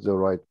write, if it's the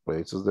right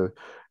place, it's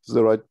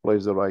the right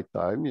place, the right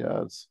time,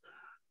 yes,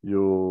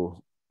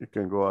 you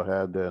can go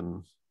ahead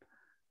and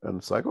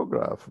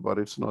psychograph, but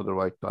it's not the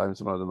right time,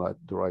 it's not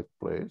the right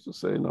place. You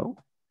say no.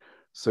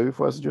 Save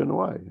for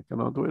January. I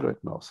cannot do it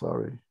right now.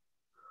 Sorry.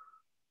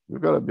 You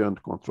got to be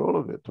under control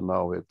of it.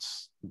 Now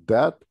it's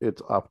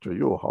up to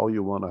you how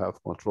you want to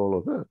have control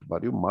of it,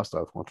 but you must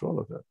have control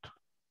of it.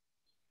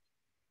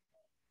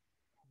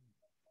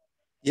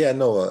 Yeah,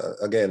 no,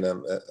 again,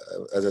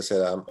 as I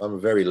said, I'm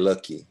very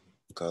lucky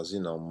because,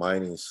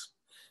 mine is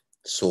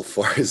so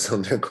far is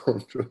under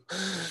control.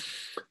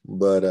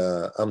 But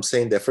I'm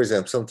saying that, for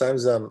example,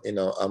 sometimes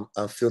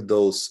I feel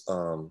those,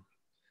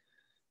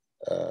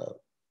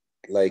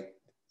 like,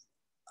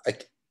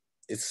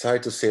 it's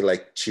hard to say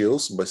like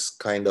chills, but it's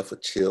kind of a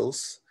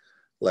chills,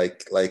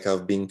 like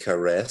I've been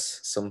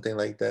caressed, something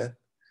like that.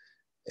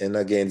 And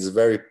again, it's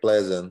very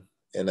pleasant,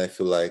 and I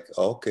feel like,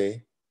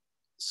 okay,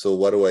 so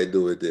what do I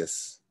do with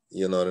this?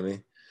 You know what I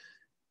mean?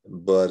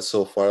 But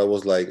so far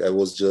I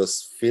was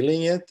just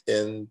feeling it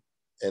and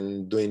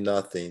doing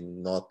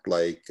nothing, not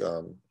like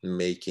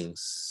making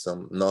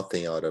some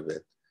nothing out of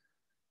it.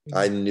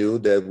 I knew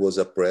there was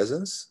a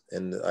presence,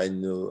 and I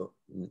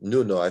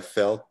I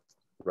felt,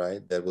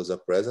 right, there was a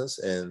presence,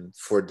 and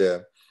for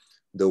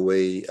the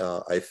way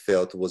I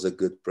felt was a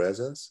good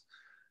presence.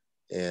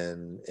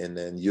 And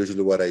then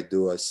usually what I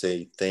do, I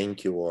say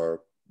thank you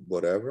or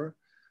whatever,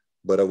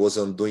 but I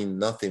wasn't doing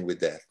nothing with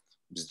that.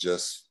 It's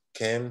just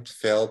came,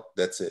 felt,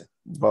 that's it.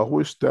 But who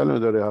is telling you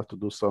that you have to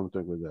do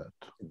something with that?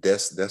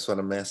 That's what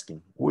I'm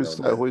asking. Who is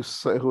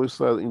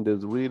in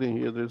this reading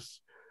here?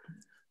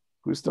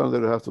 Who is telling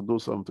that you have to do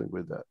something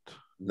with that?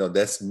 No,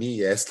 that's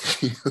me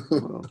asking you.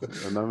 No,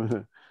 and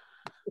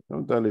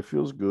I'm telling you, it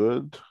feels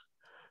good.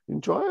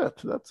 Enjoy it.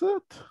 That's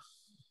it.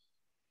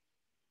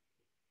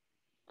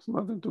 It's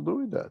nothing to do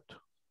with that.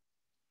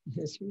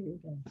 Yes, really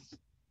does.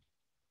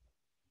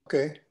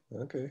 Okay.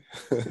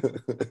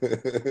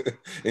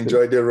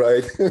 Enjoy the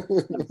ride.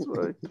 That's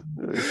right.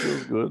 Yeah, it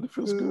feels good. It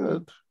feels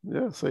good.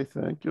 Yeah, say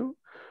thank you.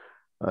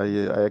 I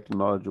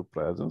acknowledge your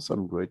presence.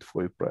 I'm grateful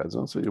for your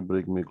presence. You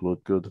bring me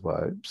good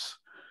vibes.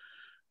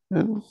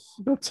 And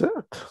that's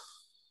it.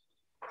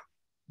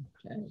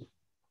 Okay.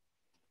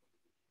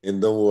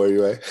 And don't worry,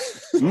 right?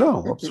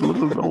 No,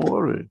 absolutely don't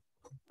worry.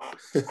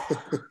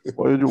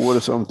 Why would you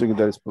worry something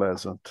that is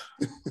pleasant?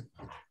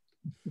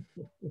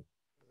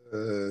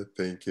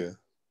 Thank you.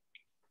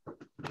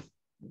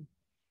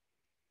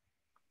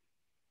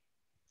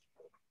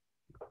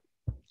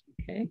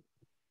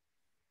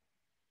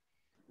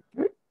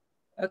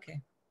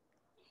 Okay.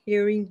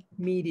 Hearing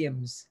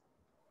mediums.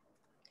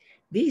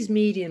 These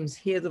mediums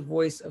hear the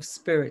voice of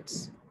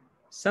spirits,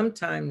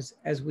 sometimes,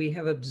 as we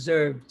have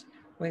observed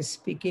when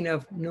speaking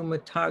of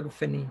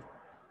pneumatography,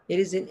 it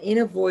is an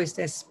inner voice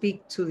that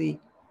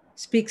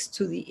speaks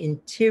to the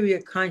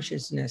interior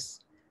consciousness.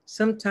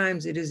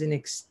 Sometimes it is an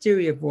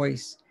exterior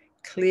voice,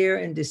 clear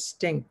and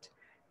distinct,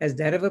 as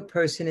that of a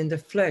person in the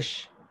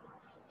flesh.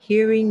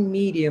 Hearing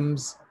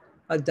mediums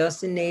are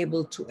thus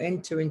enabled to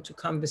enter into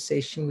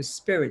conversation with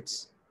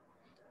spirits.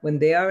 When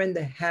they are in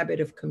the habit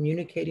of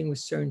communicating with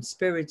certain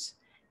spirits,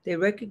 they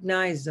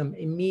recognize them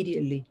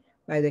immediately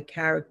by the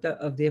character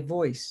of their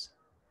voice.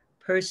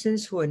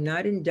 Persons who are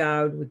not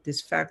endowed with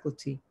this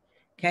faculty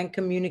can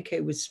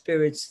communicate with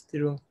spirits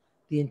through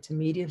the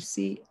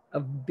intermediacy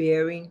of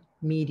bearing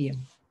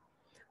medium,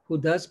 who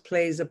thus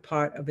plays a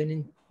part of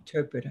an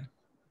interpreter.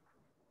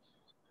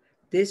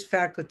 This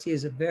faculty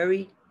is a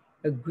very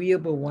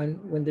agreeable one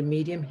when the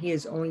medium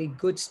hears only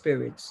good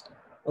spirits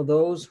or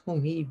those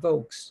whom he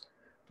evokes,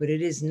 but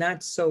it is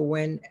not so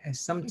when, as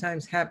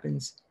sometimes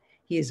happens,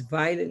 he is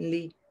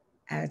violently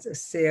as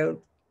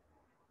assailed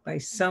by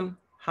some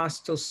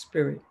hostile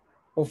spirit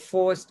or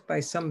forced by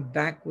some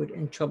backward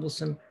and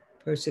troublesome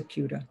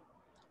persecutor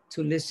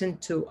to listen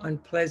to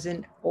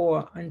unpleasant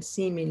or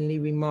unseemly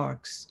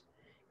remarks.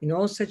 In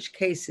all such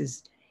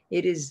cases,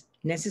 it is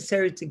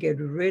necessary to get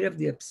rid of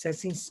the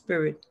obsessing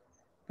spirit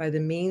by the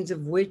means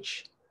of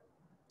which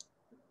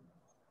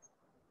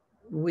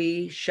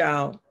we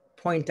shall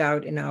point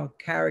out in our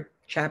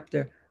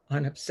chapter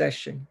on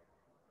obsession.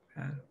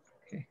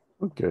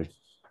 Okay.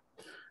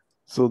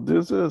 So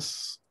that's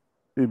the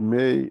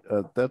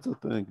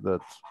thing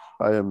that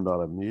I am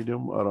not a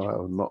medium. I don't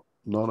have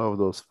none of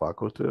those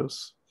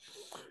faculties.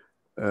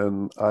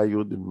 And I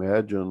would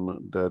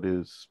imagine that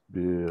is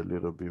be a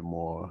little bit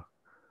more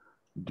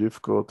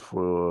difficult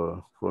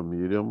for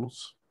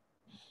mediums.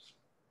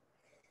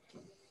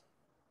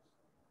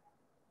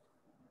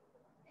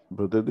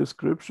 But the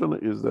description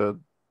is that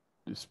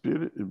the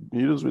spirit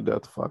mediums with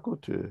that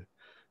faculty,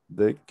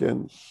 they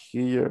can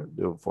hear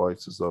the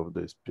voices of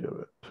the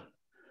spirit.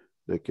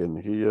 They can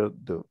hear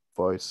the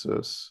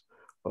voices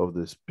of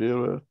the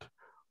spirit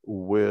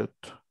with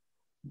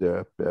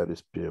their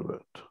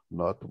perispirit,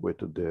 not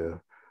with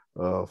their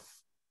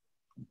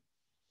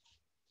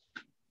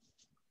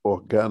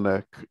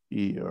organic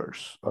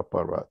ears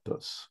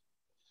apparatus.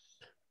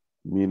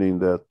 Meaning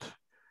that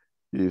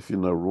if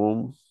in a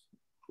room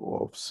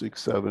of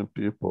 6, 7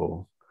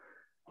 people,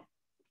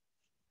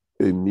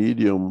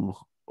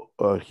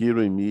 a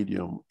hearing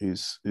medium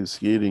is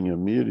hearing a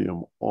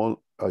medium on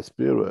a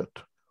spirit,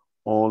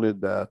 only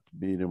that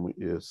medium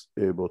is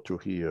able to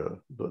hear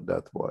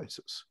that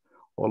voices.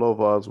 All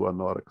of us who are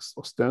not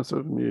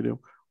ostensive medium,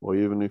 or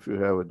even if you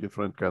have a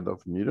different kind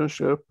of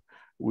mediumship,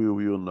 we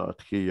will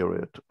not hear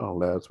it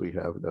unless we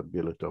have the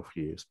ability of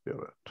hear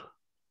spirit.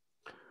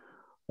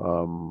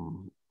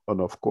 And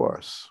of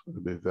course,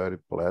 it'll be very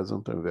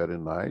pleasant and very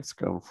nice,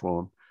 come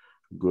from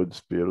good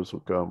spirits who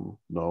come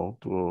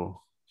to,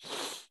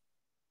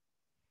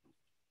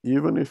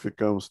 even if it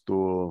comes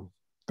to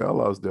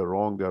tell us the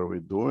wrong that we're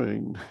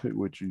doing,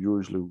 which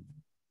usually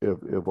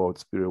if our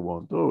spirit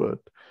won't do it,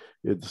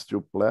 it's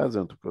still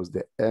pleasant because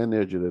the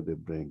energy that they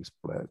bring is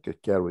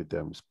pleasant, carry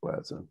them is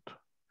pleasant.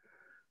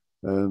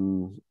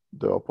 And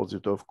the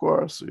opposite, of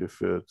course,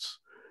 if it's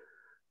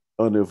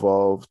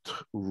unevolved,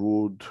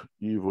 rude,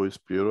 evil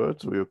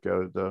spirits, will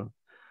carry the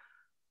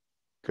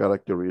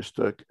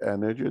characteristic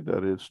energy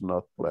that is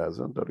not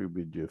pleasant, that will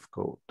be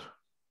difficult.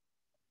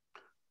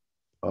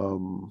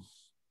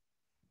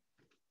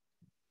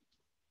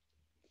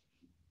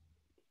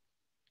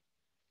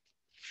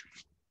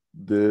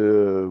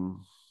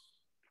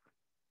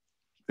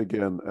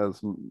 Again,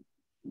 as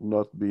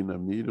not being a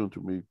medium,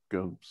 to me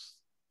becomes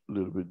a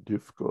little bit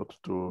difficult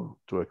to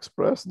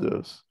express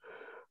this.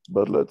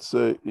 But let's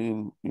say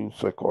in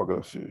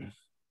psychography,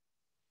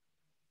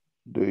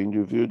 the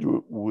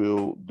individual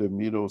will, the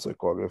medium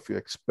psychography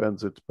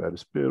expands its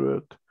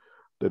perispirit.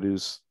 There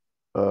is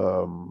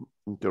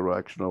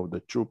interaction of the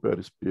true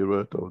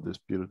perispirit, of the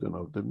spirit and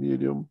of the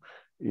medium,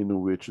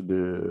 in which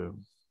the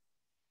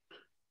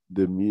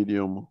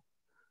medium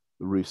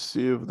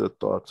receive the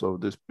thoughts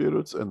of the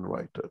spirits and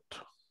write it,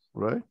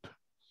 right?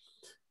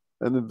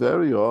 And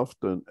very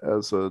often,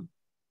 as a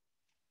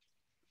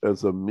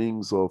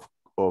means of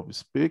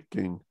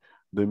speaking,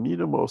 the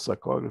medium of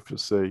psychography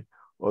say,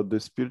 "Oh, the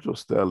spirit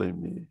was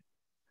telling me."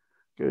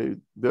 Okay,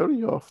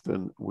 very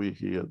often we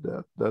hear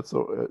that. That's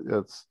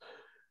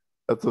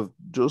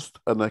just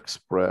an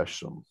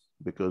expression,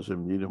 because the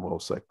medium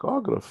of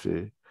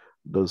psychography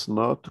does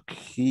not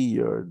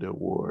hear the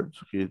words;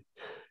 he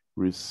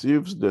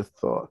receives the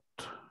thought.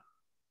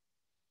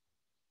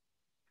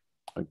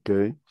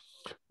 Okay,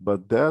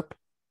 but that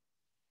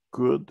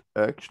could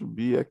actually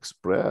be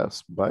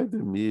expressed by the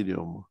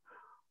medium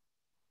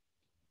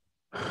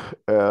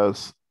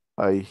as,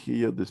 "I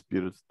hear the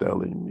spirit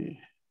telling me."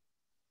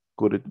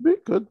 Could it be?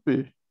 Could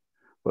be.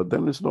 But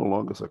then it's no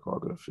longer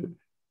psychography.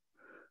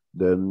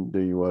 Then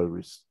you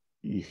are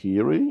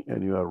hearing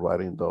and you are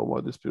writing down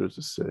what the spirit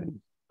is saying.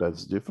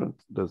 That's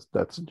different.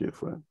 That's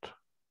different.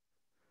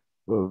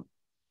 Well,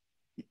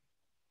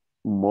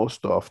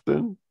 most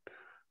often,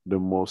 the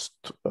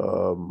most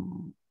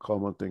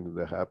common thing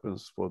that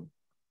happens for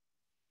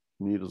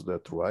mediums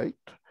that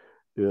write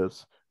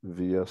is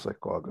via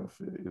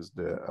psychography, is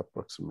the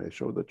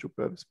approximation of the true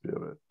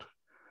perispirit.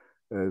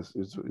 Is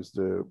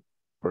the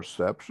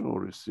perception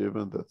or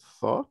receiving the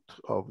thought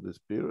of the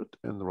spirit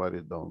and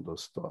writing down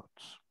those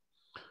thoughts.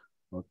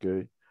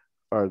 Okay,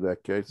 are there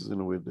cases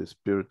in which the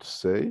spirit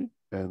say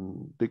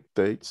and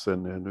dictates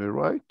and then we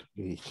write?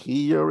 We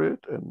hear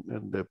it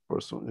and the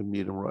person, the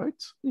medium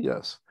writes?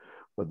 Yes,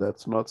 but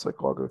that's not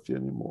psychography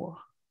anymore.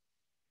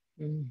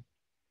 Mm.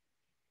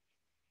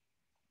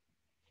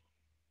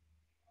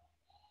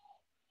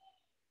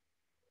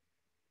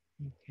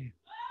 Okay.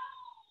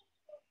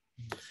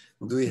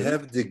 Do we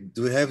have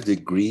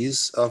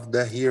degrees of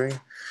the hearing?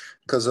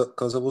 Because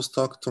I was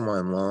talking to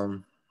my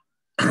mom,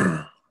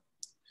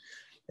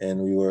 and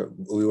we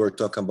were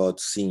talking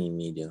about seeing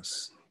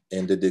mediums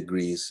and the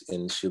degrees,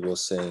 and she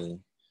was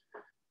saying,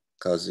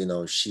 because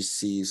she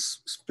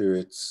sees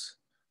spirits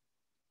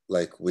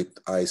like with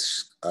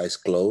eyes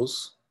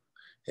closed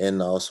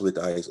and also with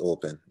eyes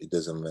open. It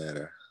doesn't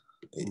matter.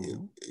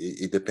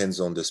 It depends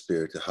on the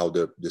spirit, how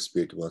the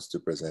spirit wants to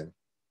present.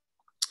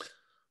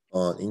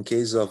 In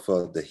case of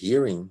the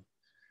hearing,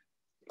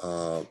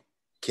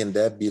 can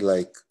that be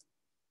like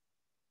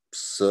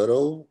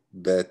subtle,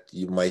 that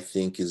you might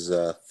think is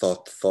a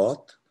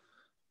thought,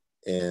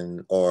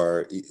 and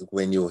or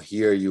when you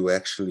hear, you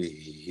actually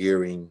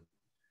hearing,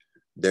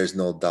 there's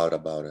no doubt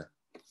about it?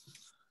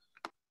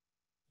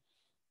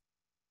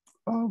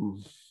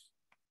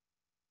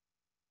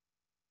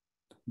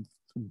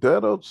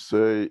 That I'd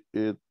say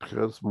it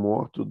has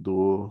more to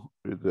do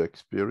with the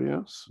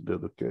experience, the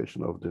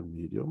education of the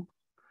medium,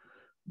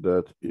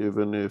 that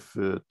even if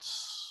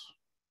it's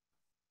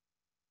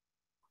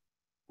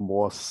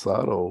more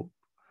subtle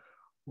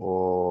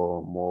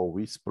or more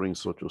whispering,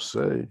 so to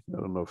say, I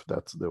don't know if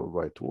that's the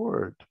right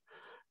word,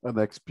 an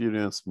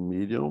experienced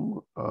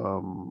medium,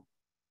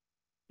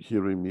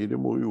 hearing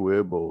medium, will be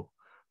able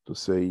to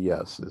say,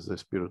 yes, is the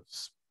spirit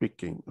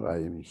speaking? I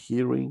am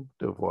hearing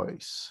the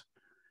voice.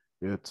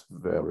 It's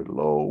very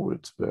low,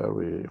 it's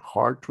very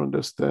hard to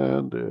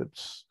understand,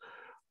 it's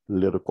a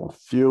little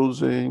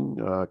confusing,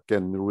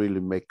 can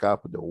really make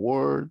up the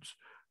words,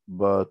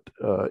 but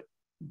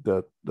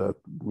that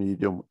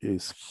medium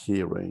is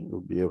hearing.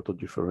 You'll be able to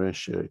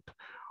differentiate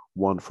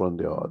one from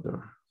the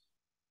other.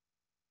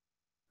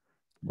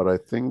 But I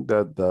think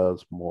that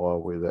does more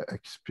with the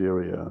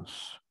experience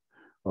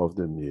of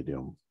the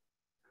medium.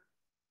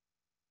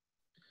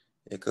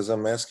 Yeah, because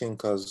I'm asking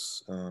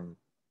because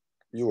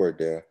you were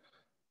there.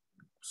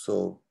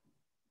 So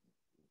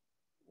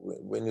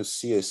when you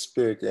see a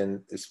spirit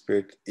and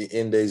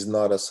there is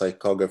not a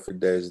psychography,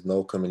 there is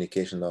no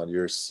communication, now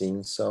you're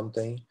seeing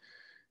something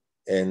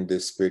and the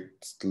spirit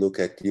look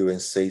at you and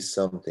say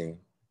something,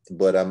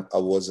 but I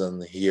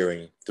wasn't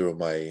hearing through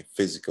my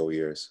physical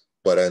ears,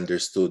 but I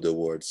understood the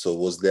word. So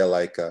was there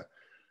like a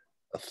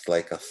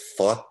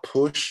thought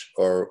push,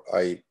 or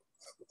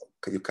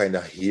you kind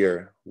of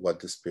hear what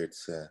the spirit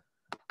said?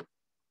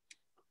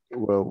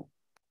 Well,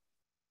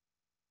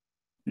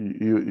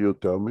 you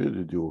tell me,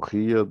 did you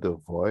hear the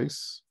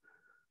voice?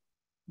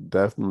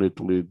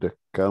 Definitely the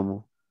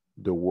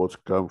words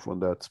come from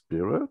that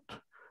spirit,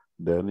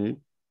 then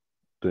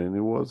it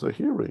was a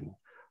hearing.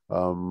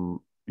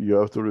 You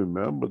have to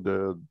remember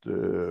that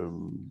the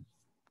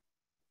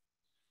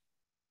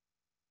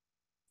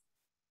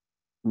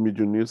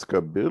mediumistic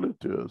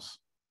abilities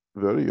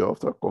very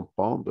often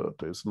compounded.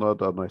 It's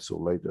not an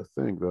isolated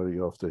thing. Very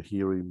often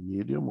hearing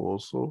medium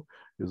also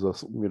is a,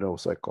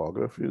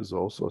 psychography is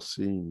also a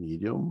seeing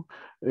medium.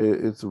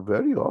 It's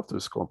very often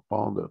it's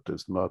compounded.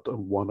 It's not a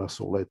one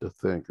isolated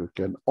thing. It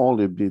can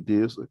only be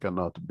this, it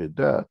cannot be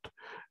that.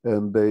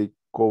 And they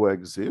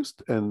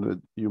coexist,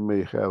 and you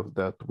may have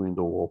that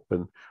window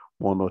open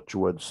one or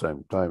two at the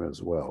same time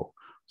as well.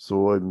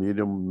 So a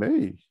medium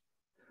may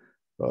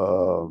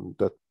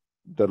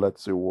that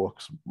let's say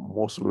works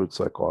mostly with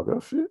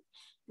psychography,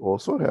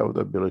 also have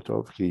the ability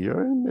of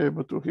hear and be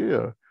able to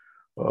hear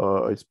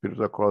a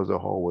spirit across the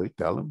hallway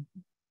tell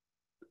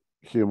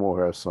him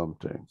or her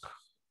something.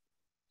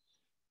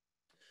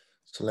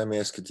 So let me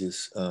ask you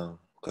this,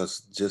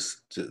 because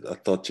just a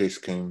thought chase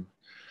came.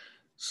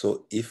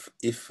 So if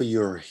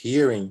you're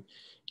hearing,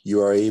 you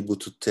are able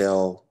to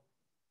tell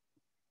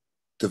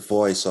the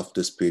voice of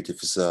the spirit,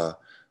 if it's a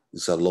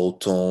low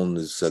tone,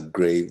 it's a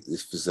grave,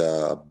 if it's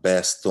a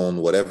bass tone,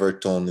 whatever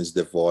tone is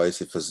the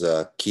voice, if it's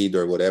a kid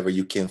or whatever,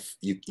 you can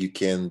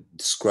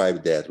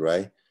describe that,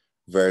 right?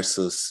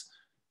 Versus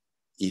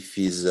if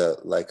it's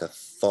like a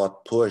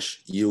thought push,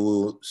 you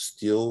will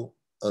still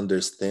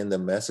understand the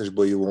message,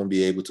 but you won't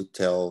be able to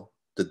tell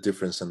the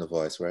difference in the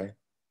voice, right?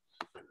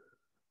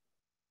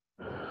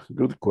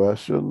 Good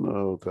question.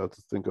 I'll have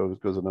to think of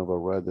it because I never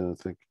read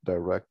anything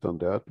direct on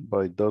that,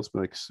 but it does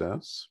make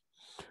sense.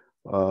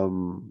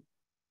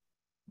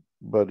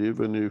 But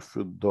even if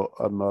you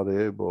are not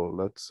able,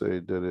 let's say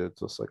that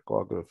it's a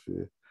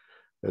psychography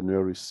and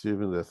you're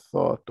receiving the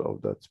thought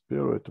of that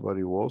spirit, but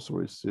you also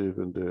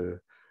receiving the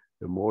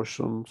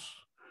emotions,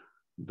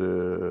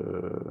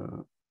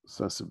 the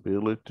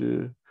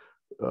sensibility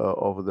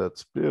of that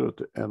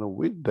spirit. And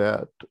with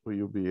that,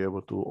 you'll be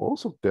able to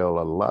also tell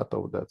a lot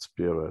of that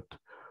spirit.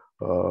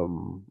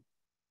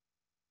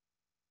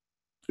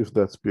 If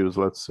that spirit,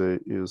 let's say,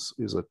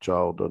 is a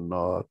child or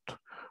not,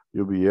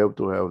 you'll be able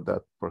to have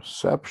that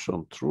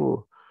perception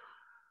through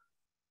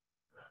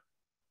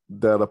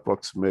that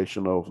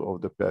approximation of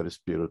the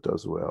perispirit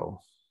as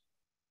well.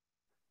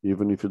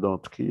 Even if you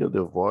don't hear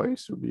the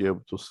voice, you'll be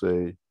able to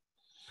say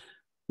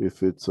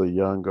if it's a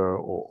younger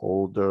or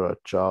older, a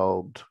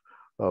child,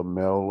 a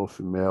male or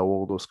female,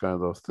 all those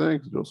kinds of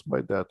things, just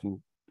by that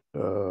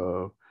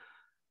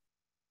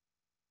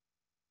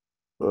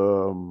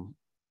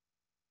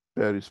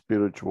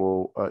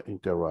perispiritual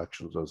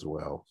interactions as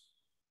well.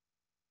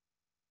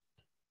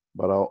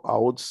 But I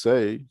would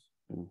say,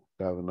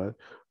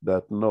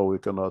 that no, we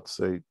cannot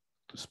say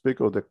to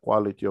speak of the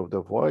quality of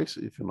the voice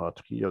if you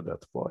not hear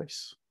that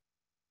voice.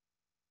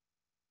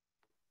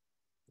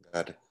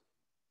 Got it.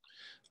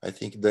 I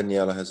think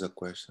Daniela has a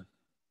question.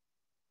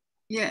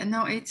 Yeah,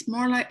 no, it's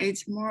more like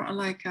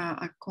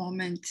a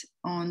comment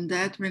on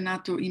that,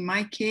 Renato. In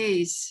my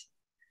case,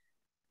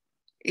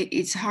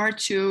 it's hard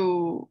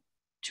to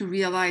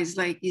realize,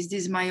 like, is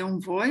this my own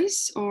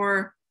voice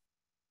or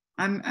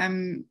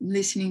I'm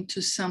listening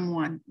to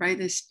someone, right?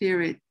 The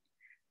spirit,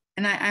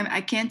 and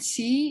I can't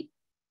see,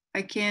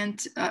 I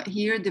can't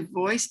hear the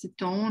voice, the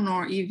tone,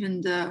 or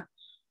even the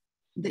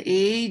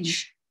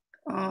age,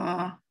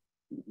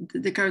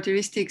 the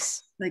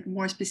characteristics, like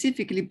more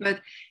specifically.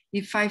 But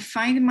if I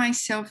find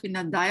myself in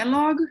a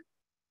dialogue,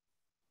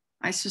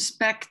 I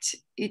suspect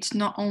it's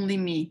not only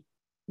me,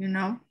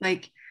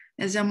 like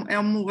as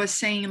Elmo was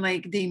saying,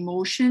 like the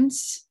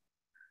emotions,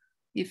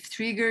 if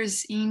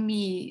triggers in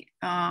me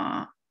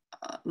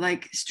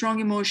like strong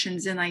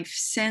emotions, and I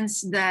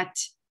sense that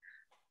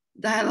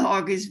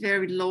dialogue is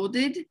very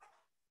loaded,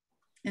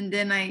 and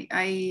then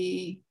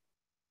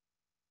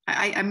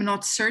I'm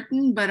not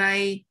certain, but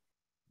I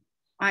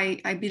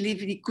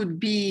believe it could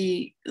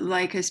be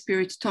like a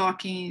spirit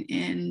talking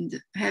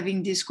and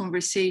having this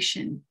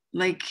conversation,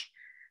 like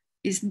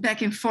it's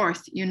back and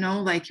forth,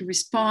 like you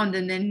respond,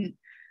 and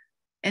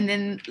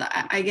then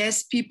I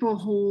guess people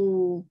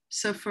who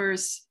suffer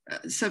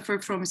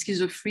from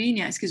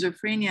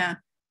schizophrenia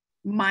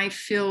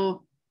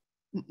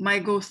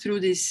might go through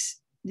this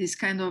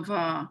kind of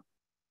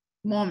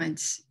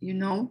moments,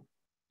 So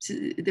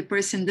the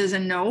person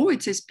doesn't know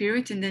it's a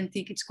spirit and then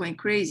think it's going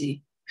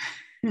crazy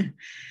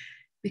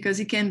because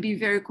it can be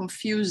very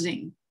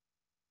confusing.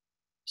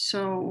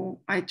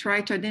 So I try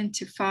to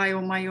identify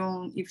on my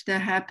own if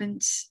that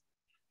happens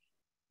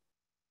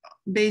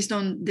based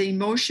on the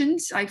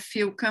emotions I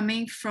feel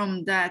coming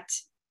from that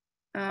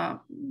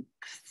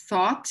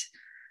thought,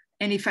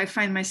 and if I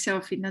find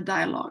myself in a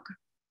dialogue,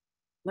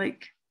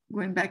 like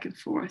going back and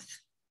forth.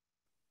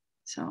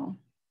 So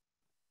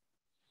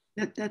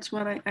that's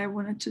what I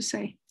wanted to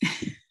say.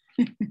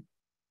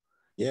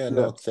 Yeah,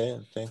 no,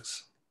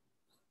 thanks.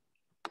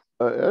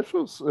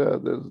 Actually,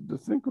 the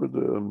thing with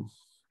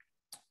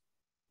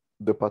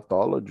the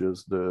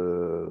pathologists,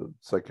 the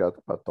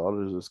psychiatric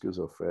pathologists, the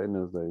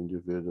schizophrenics, the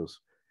individuals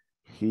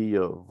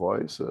hear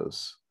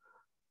voices,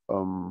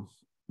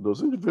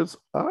 those individuals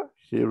are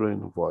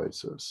hearing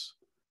voices.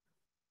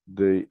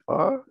 They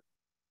are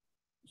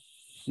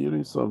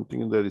hearing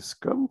something that is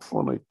coming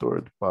from a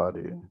third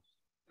party.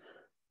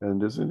 And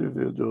these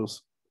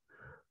individuals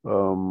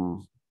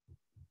are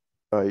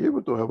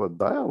able to have a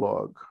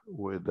dialogue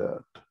with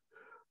that.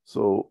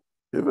 So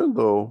even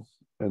though,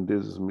 and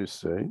this is me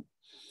saying,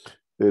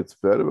 it's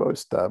very well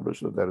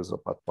established that there is a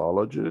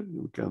pathology.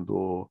 You can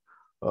do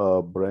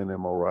brain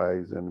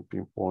MRIs and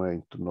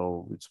pinpoint to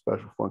know with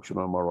special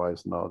functional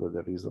MRIs now that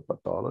there is a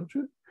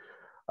pathology.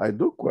 I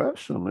do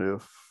question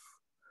if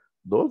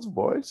those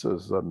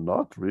voices are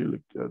not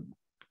really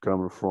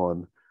coming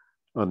from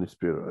an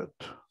spirit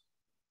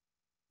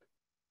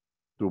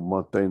to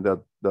maintain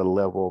that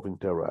level of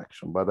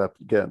interaction. But that,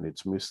 again,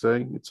 it's me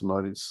saying it's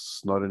not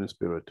in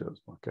spiritism,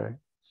 okay?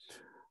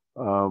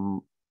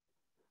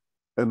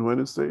 And when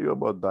you say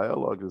about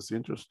dialogue, it's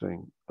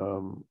interesting.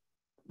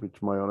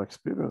 With my own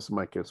experience, in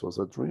my case was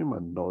a dream. I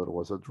know it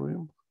was a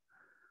dream.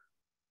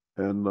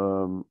 And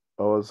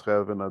I was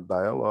having a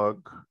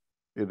dialogue.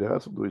 It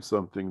has to do with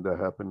something that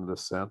happened in the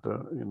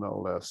center in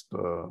our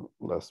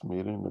last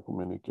meeting, the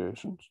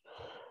communications.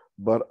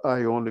 But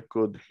I only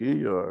could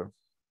hear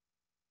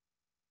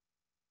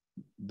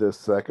the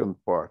second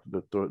part,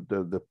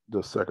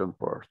 the second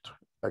part.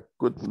 I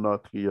could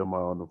not hear my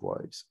own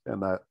voice.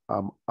 And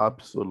I'm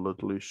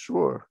absolutely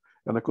sure,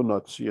 and I could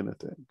not see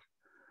anything.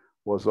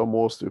 It was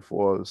almost, it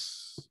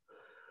was,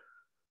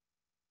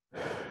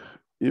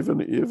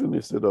 even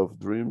instead of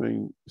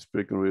dreaming,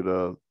 speaking with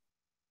a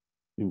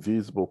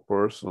invisible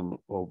person,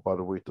 or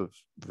but with a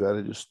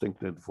very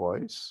distinctive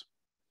voice.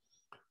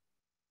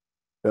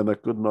 And I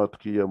could not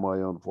hear my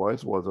own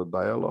voice. It was a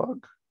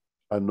dialogue.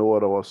 I know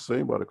what I was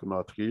saying, but I could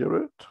not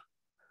hear it.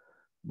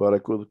 But I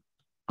could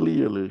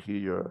clearly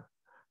hear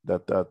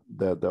that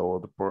there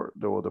was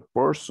the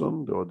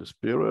person, there was the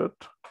spirit.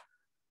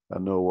 I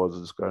know it was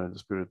this kind of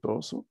spirit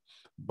also,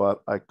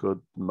 but I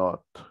could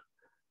not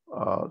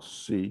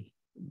see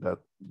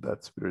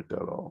that spirit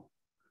at all.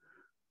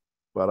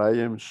 But I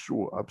am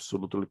sure,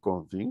 absolutely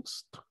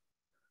convinced,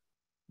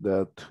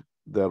 that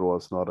there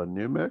was not a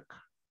mimic,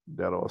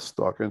 that I was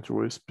talking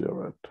to a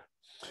spirit.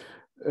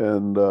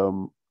 And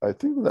I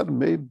think that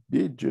may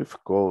be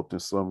difficult in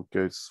some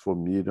cases for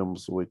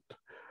mediums with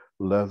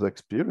less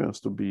experience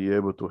to be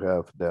able to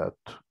have that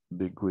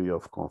degree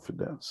of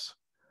confidence.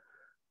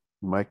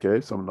 In my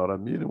case, I'm not a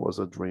medium, it was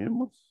a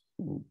dream.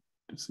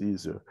 It's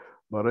easier.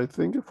 But I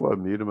think for a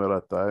medium at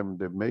a time,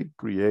 they may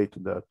create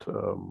that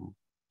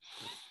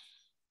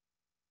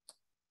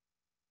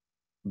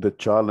the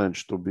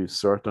challenge to be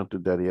certain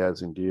that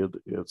yes, indeed,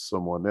 it's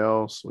someone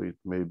else. So it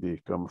may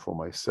be coming from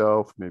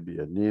myself, maybe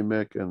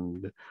anemic,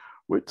 and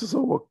which is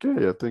all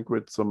okay. I think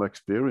with some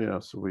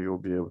experience, we will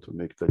be able to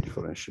make the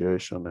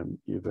differentiation and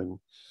even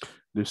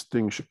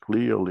distinguish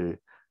clearly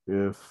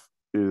if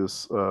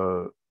is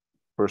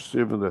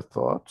perceiving the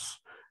thoughts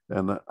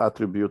and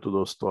attribute to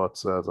those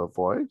thoughts as a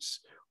voice,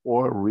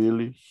 or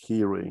really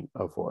hearing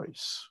a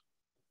voice.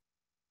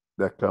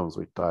 That comes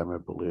with time, I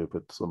believe,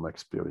 with some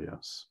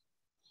experience.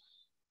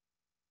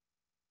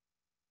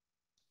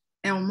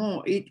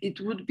 Elmo, it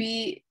would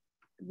be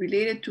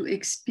related to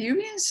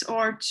experience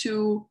or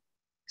to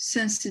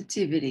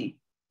sensitivity?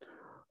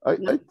 I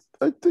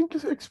think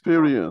it's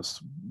experience,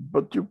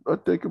 but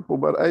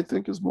I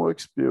think it's more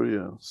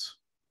experience.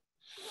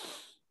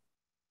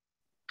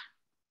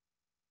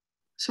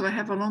 So I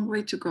have a long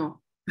way to go.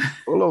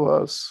 All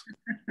of us.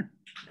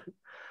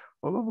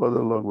 All of us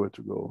have a long way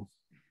to go.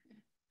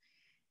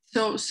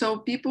 So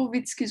people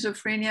with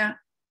schizophrenia,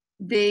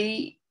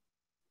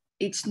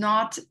 it's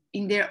not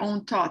in their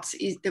own thoughts.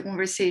 Is the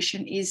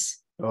conversation is?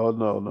 Oh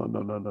no! I'm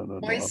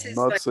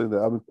not saying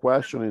that. I'm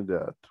questioning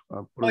that.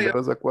 I'm putting that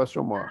as a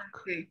question mark.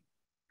 Okay.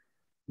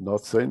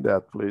 Not saying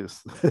that,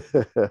 please.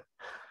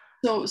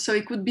 So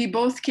it could be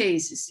both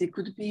cases. It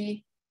could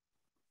be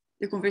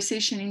the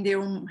conversation in their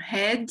own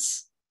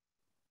heads,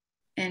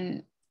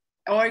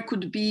 or it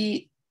could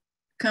be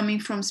coming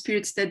from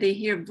spirits that they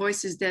hear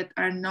voices that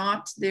are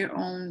not their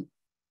own,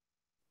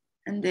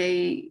 and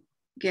they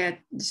get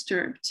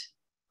disturbed.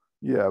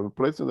 Yeah, I'm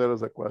placing that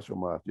as a question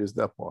mark. Is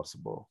that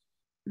possible?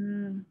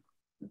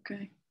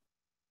 Okay.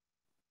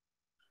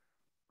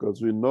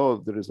 Because we know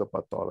there is a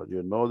pathology.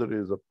 We know there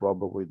is a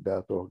problem with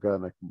that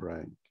organic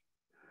brain.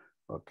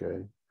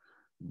 Okay.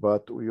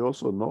 But we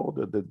also know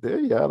that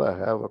they gotta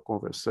have a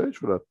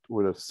conversation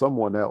with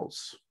someone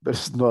else that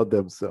is not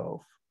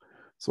themselves.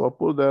 So I'll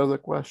put that as a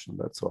question,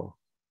 that's all.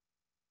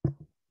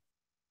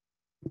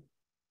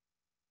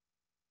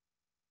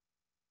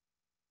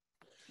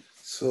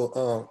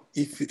 So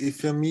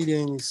if a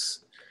medium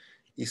is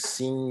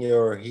seeing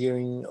or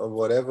hearing or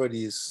whatever it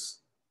is,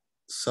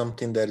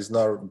 something that is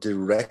not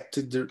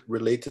directly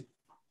related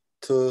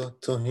to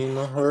him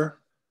or her,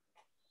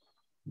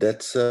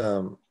 that's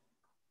then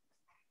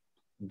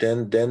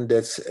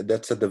that's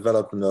a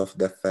development of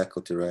that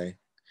faculty, right?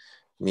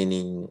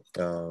 meaning,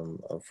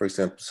 for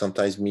example,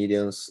 sometimes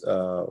mediums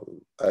are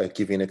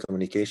giving a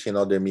communication,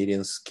 other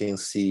mediums can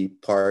see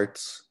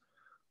parts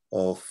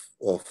of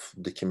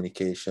the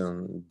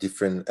communication,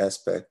 different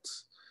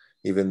aspects,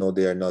 even though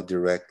they are not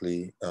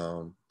directly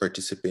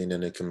participating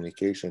in the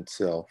communication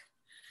itself.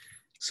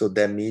 So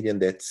that medium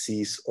that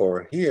sees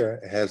or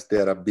hear has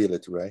that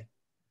ability, right?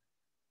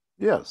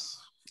 Yes.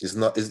 It's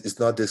not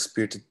the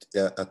spirit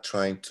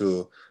trying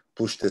to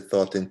push the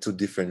thought into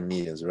different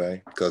mediums,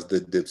 right? Because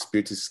the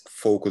spirit is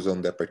focused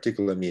on that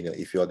particular medium.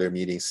 If your other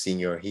medium is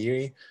seeing or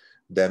hearing,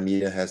 that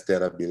medium has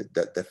that ability,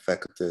 that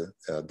faculty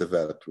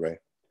developed, right?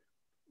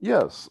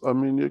 Yes. I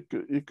mean,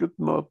 you could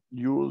not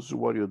use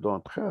what you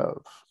don't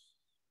have.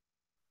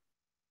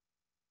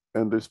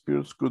 And the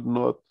spirits could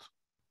not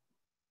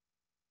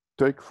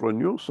take from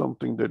you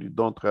something that you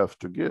don't have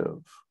to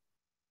give.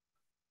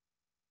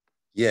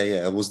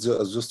 Yeah. I was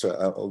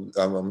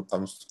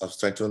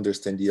trying to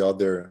understand the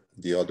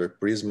other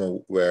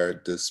prism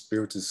where the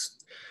spirit is,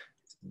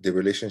 the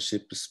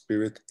relationship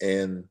spirit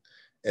and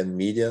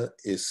media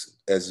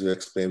is, as you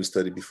explained, we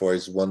studied before,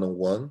 is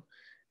one-on-one,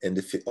 and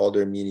the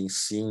other meaning,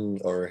 seeing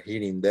or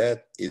hearing,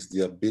 that is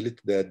the ability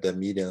that the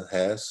medium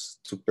has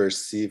to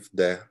perceive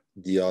that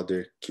the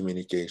other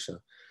communication.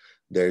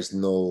 There's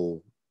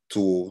no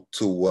two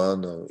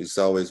one, it's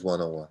always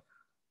one-on-one.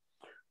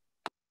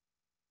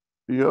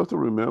 You have to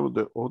remember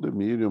that all the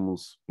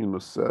mediums in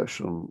a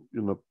session,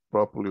 in a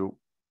properly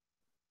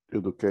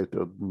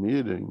educated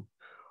meeting,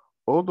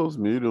 all those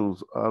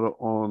mediums are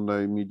on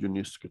a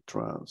mediumistic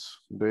trance.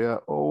 They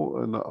are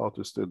all in an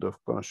altered state of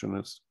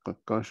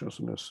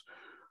consciousness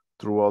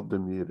throughout the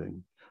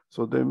meeting.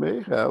 So they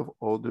may have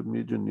all the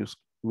mediumistic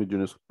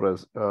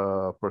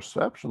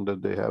perception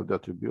that they have the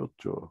attribute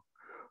to.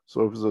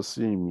 So if it's a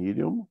seeing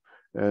medium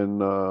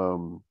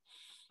and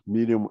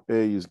medium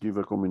A is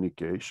given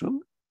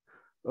communication,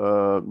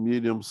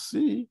 medium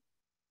C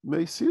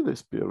may see the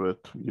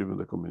spirit giving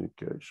the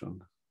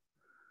communication.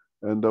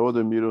 And the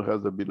other medium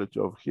has the ability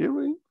of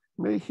hearing,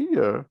 may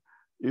hear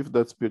if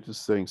that spirit is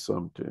saying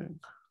something.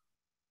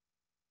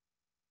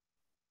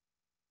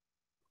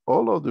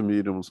 All of the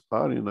mediums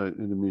are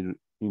in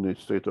a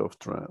state of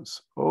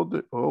trance. All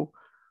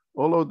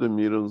of the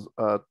mediums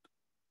are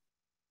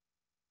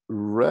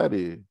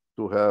ready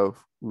to have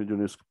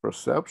mediumistic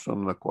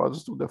perception according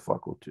to the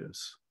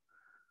faculties.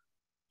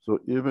 So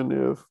even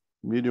if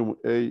medium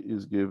A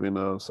is given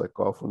a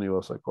psychophony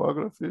or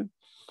psychography,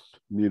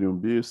 medium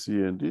B,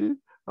 C, and D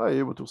are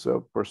able to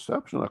have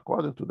perception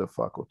according to the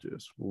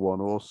faculties. One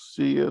will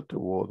see it,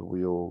 one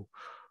will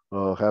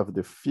have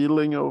the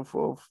feeling of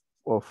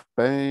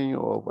pain,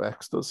 of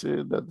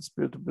ecstasy that the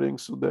spirit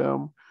brings to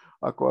them,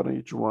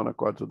 according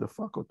to the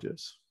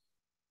faculties.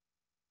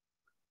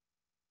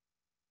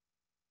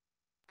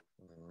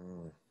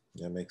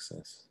 That makes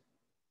sense.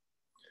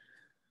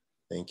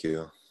 Thank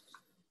you.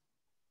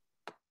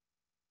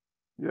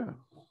 Yeah,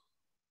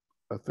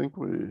 I think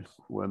we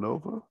went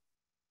over.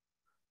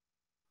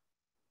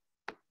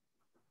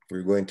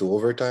 We're going to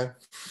overtime.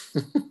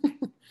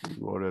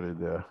 We're already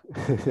there.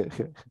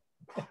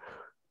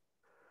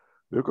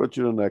 We'll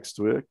continue next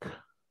week.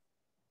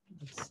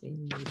 Let's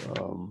see.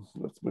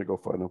 Let's make our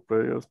final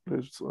prayers,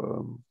 please,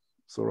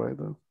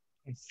 Zoraida.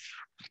 Yes.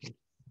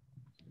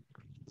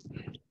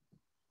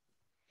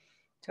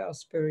 To our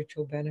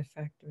spiritual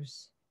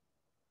benefactors,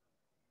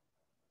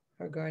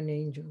 our guardian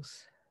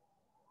angels,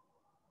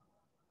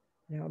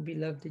 and our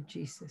beloved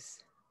Jesus,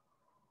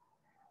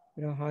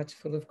 with our hearts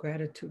full of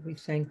gratitude, we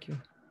thank you.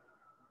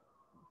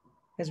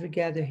 As we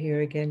gather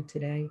here again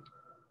today,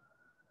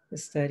 the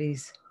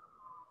studies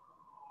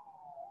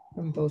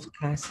from both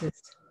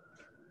classes,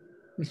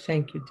 we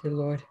thank you, dear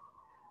Lord,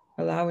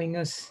 allowing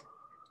us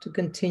to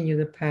continue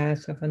the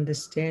path of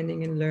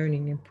understanding and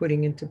learning and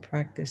putting into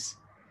practice.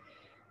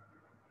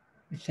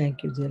 We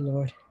thank you, dear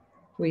Lord.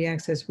 We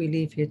ask as we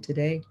leave here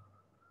today,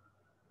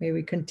 may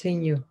we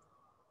continue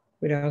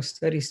with our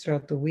studies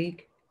throughout the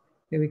week.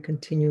 May we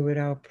continue with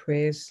our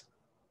prayers,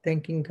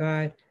 thanking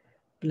God,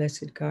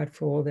 blessed God,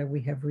 for all that we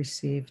have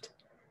received,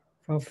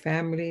 for our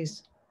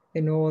families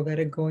and all that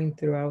are going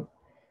throughout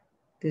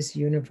this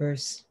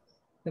universe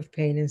of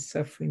pain and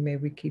suffering. May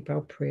we keep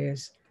our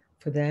prayers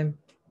for them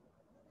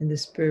in the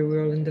spirit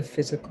world and the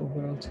physical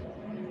world.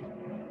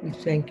 We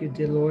thank you,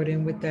 dear Lord,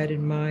 and with that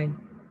in mind,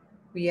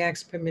 we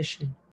ask permission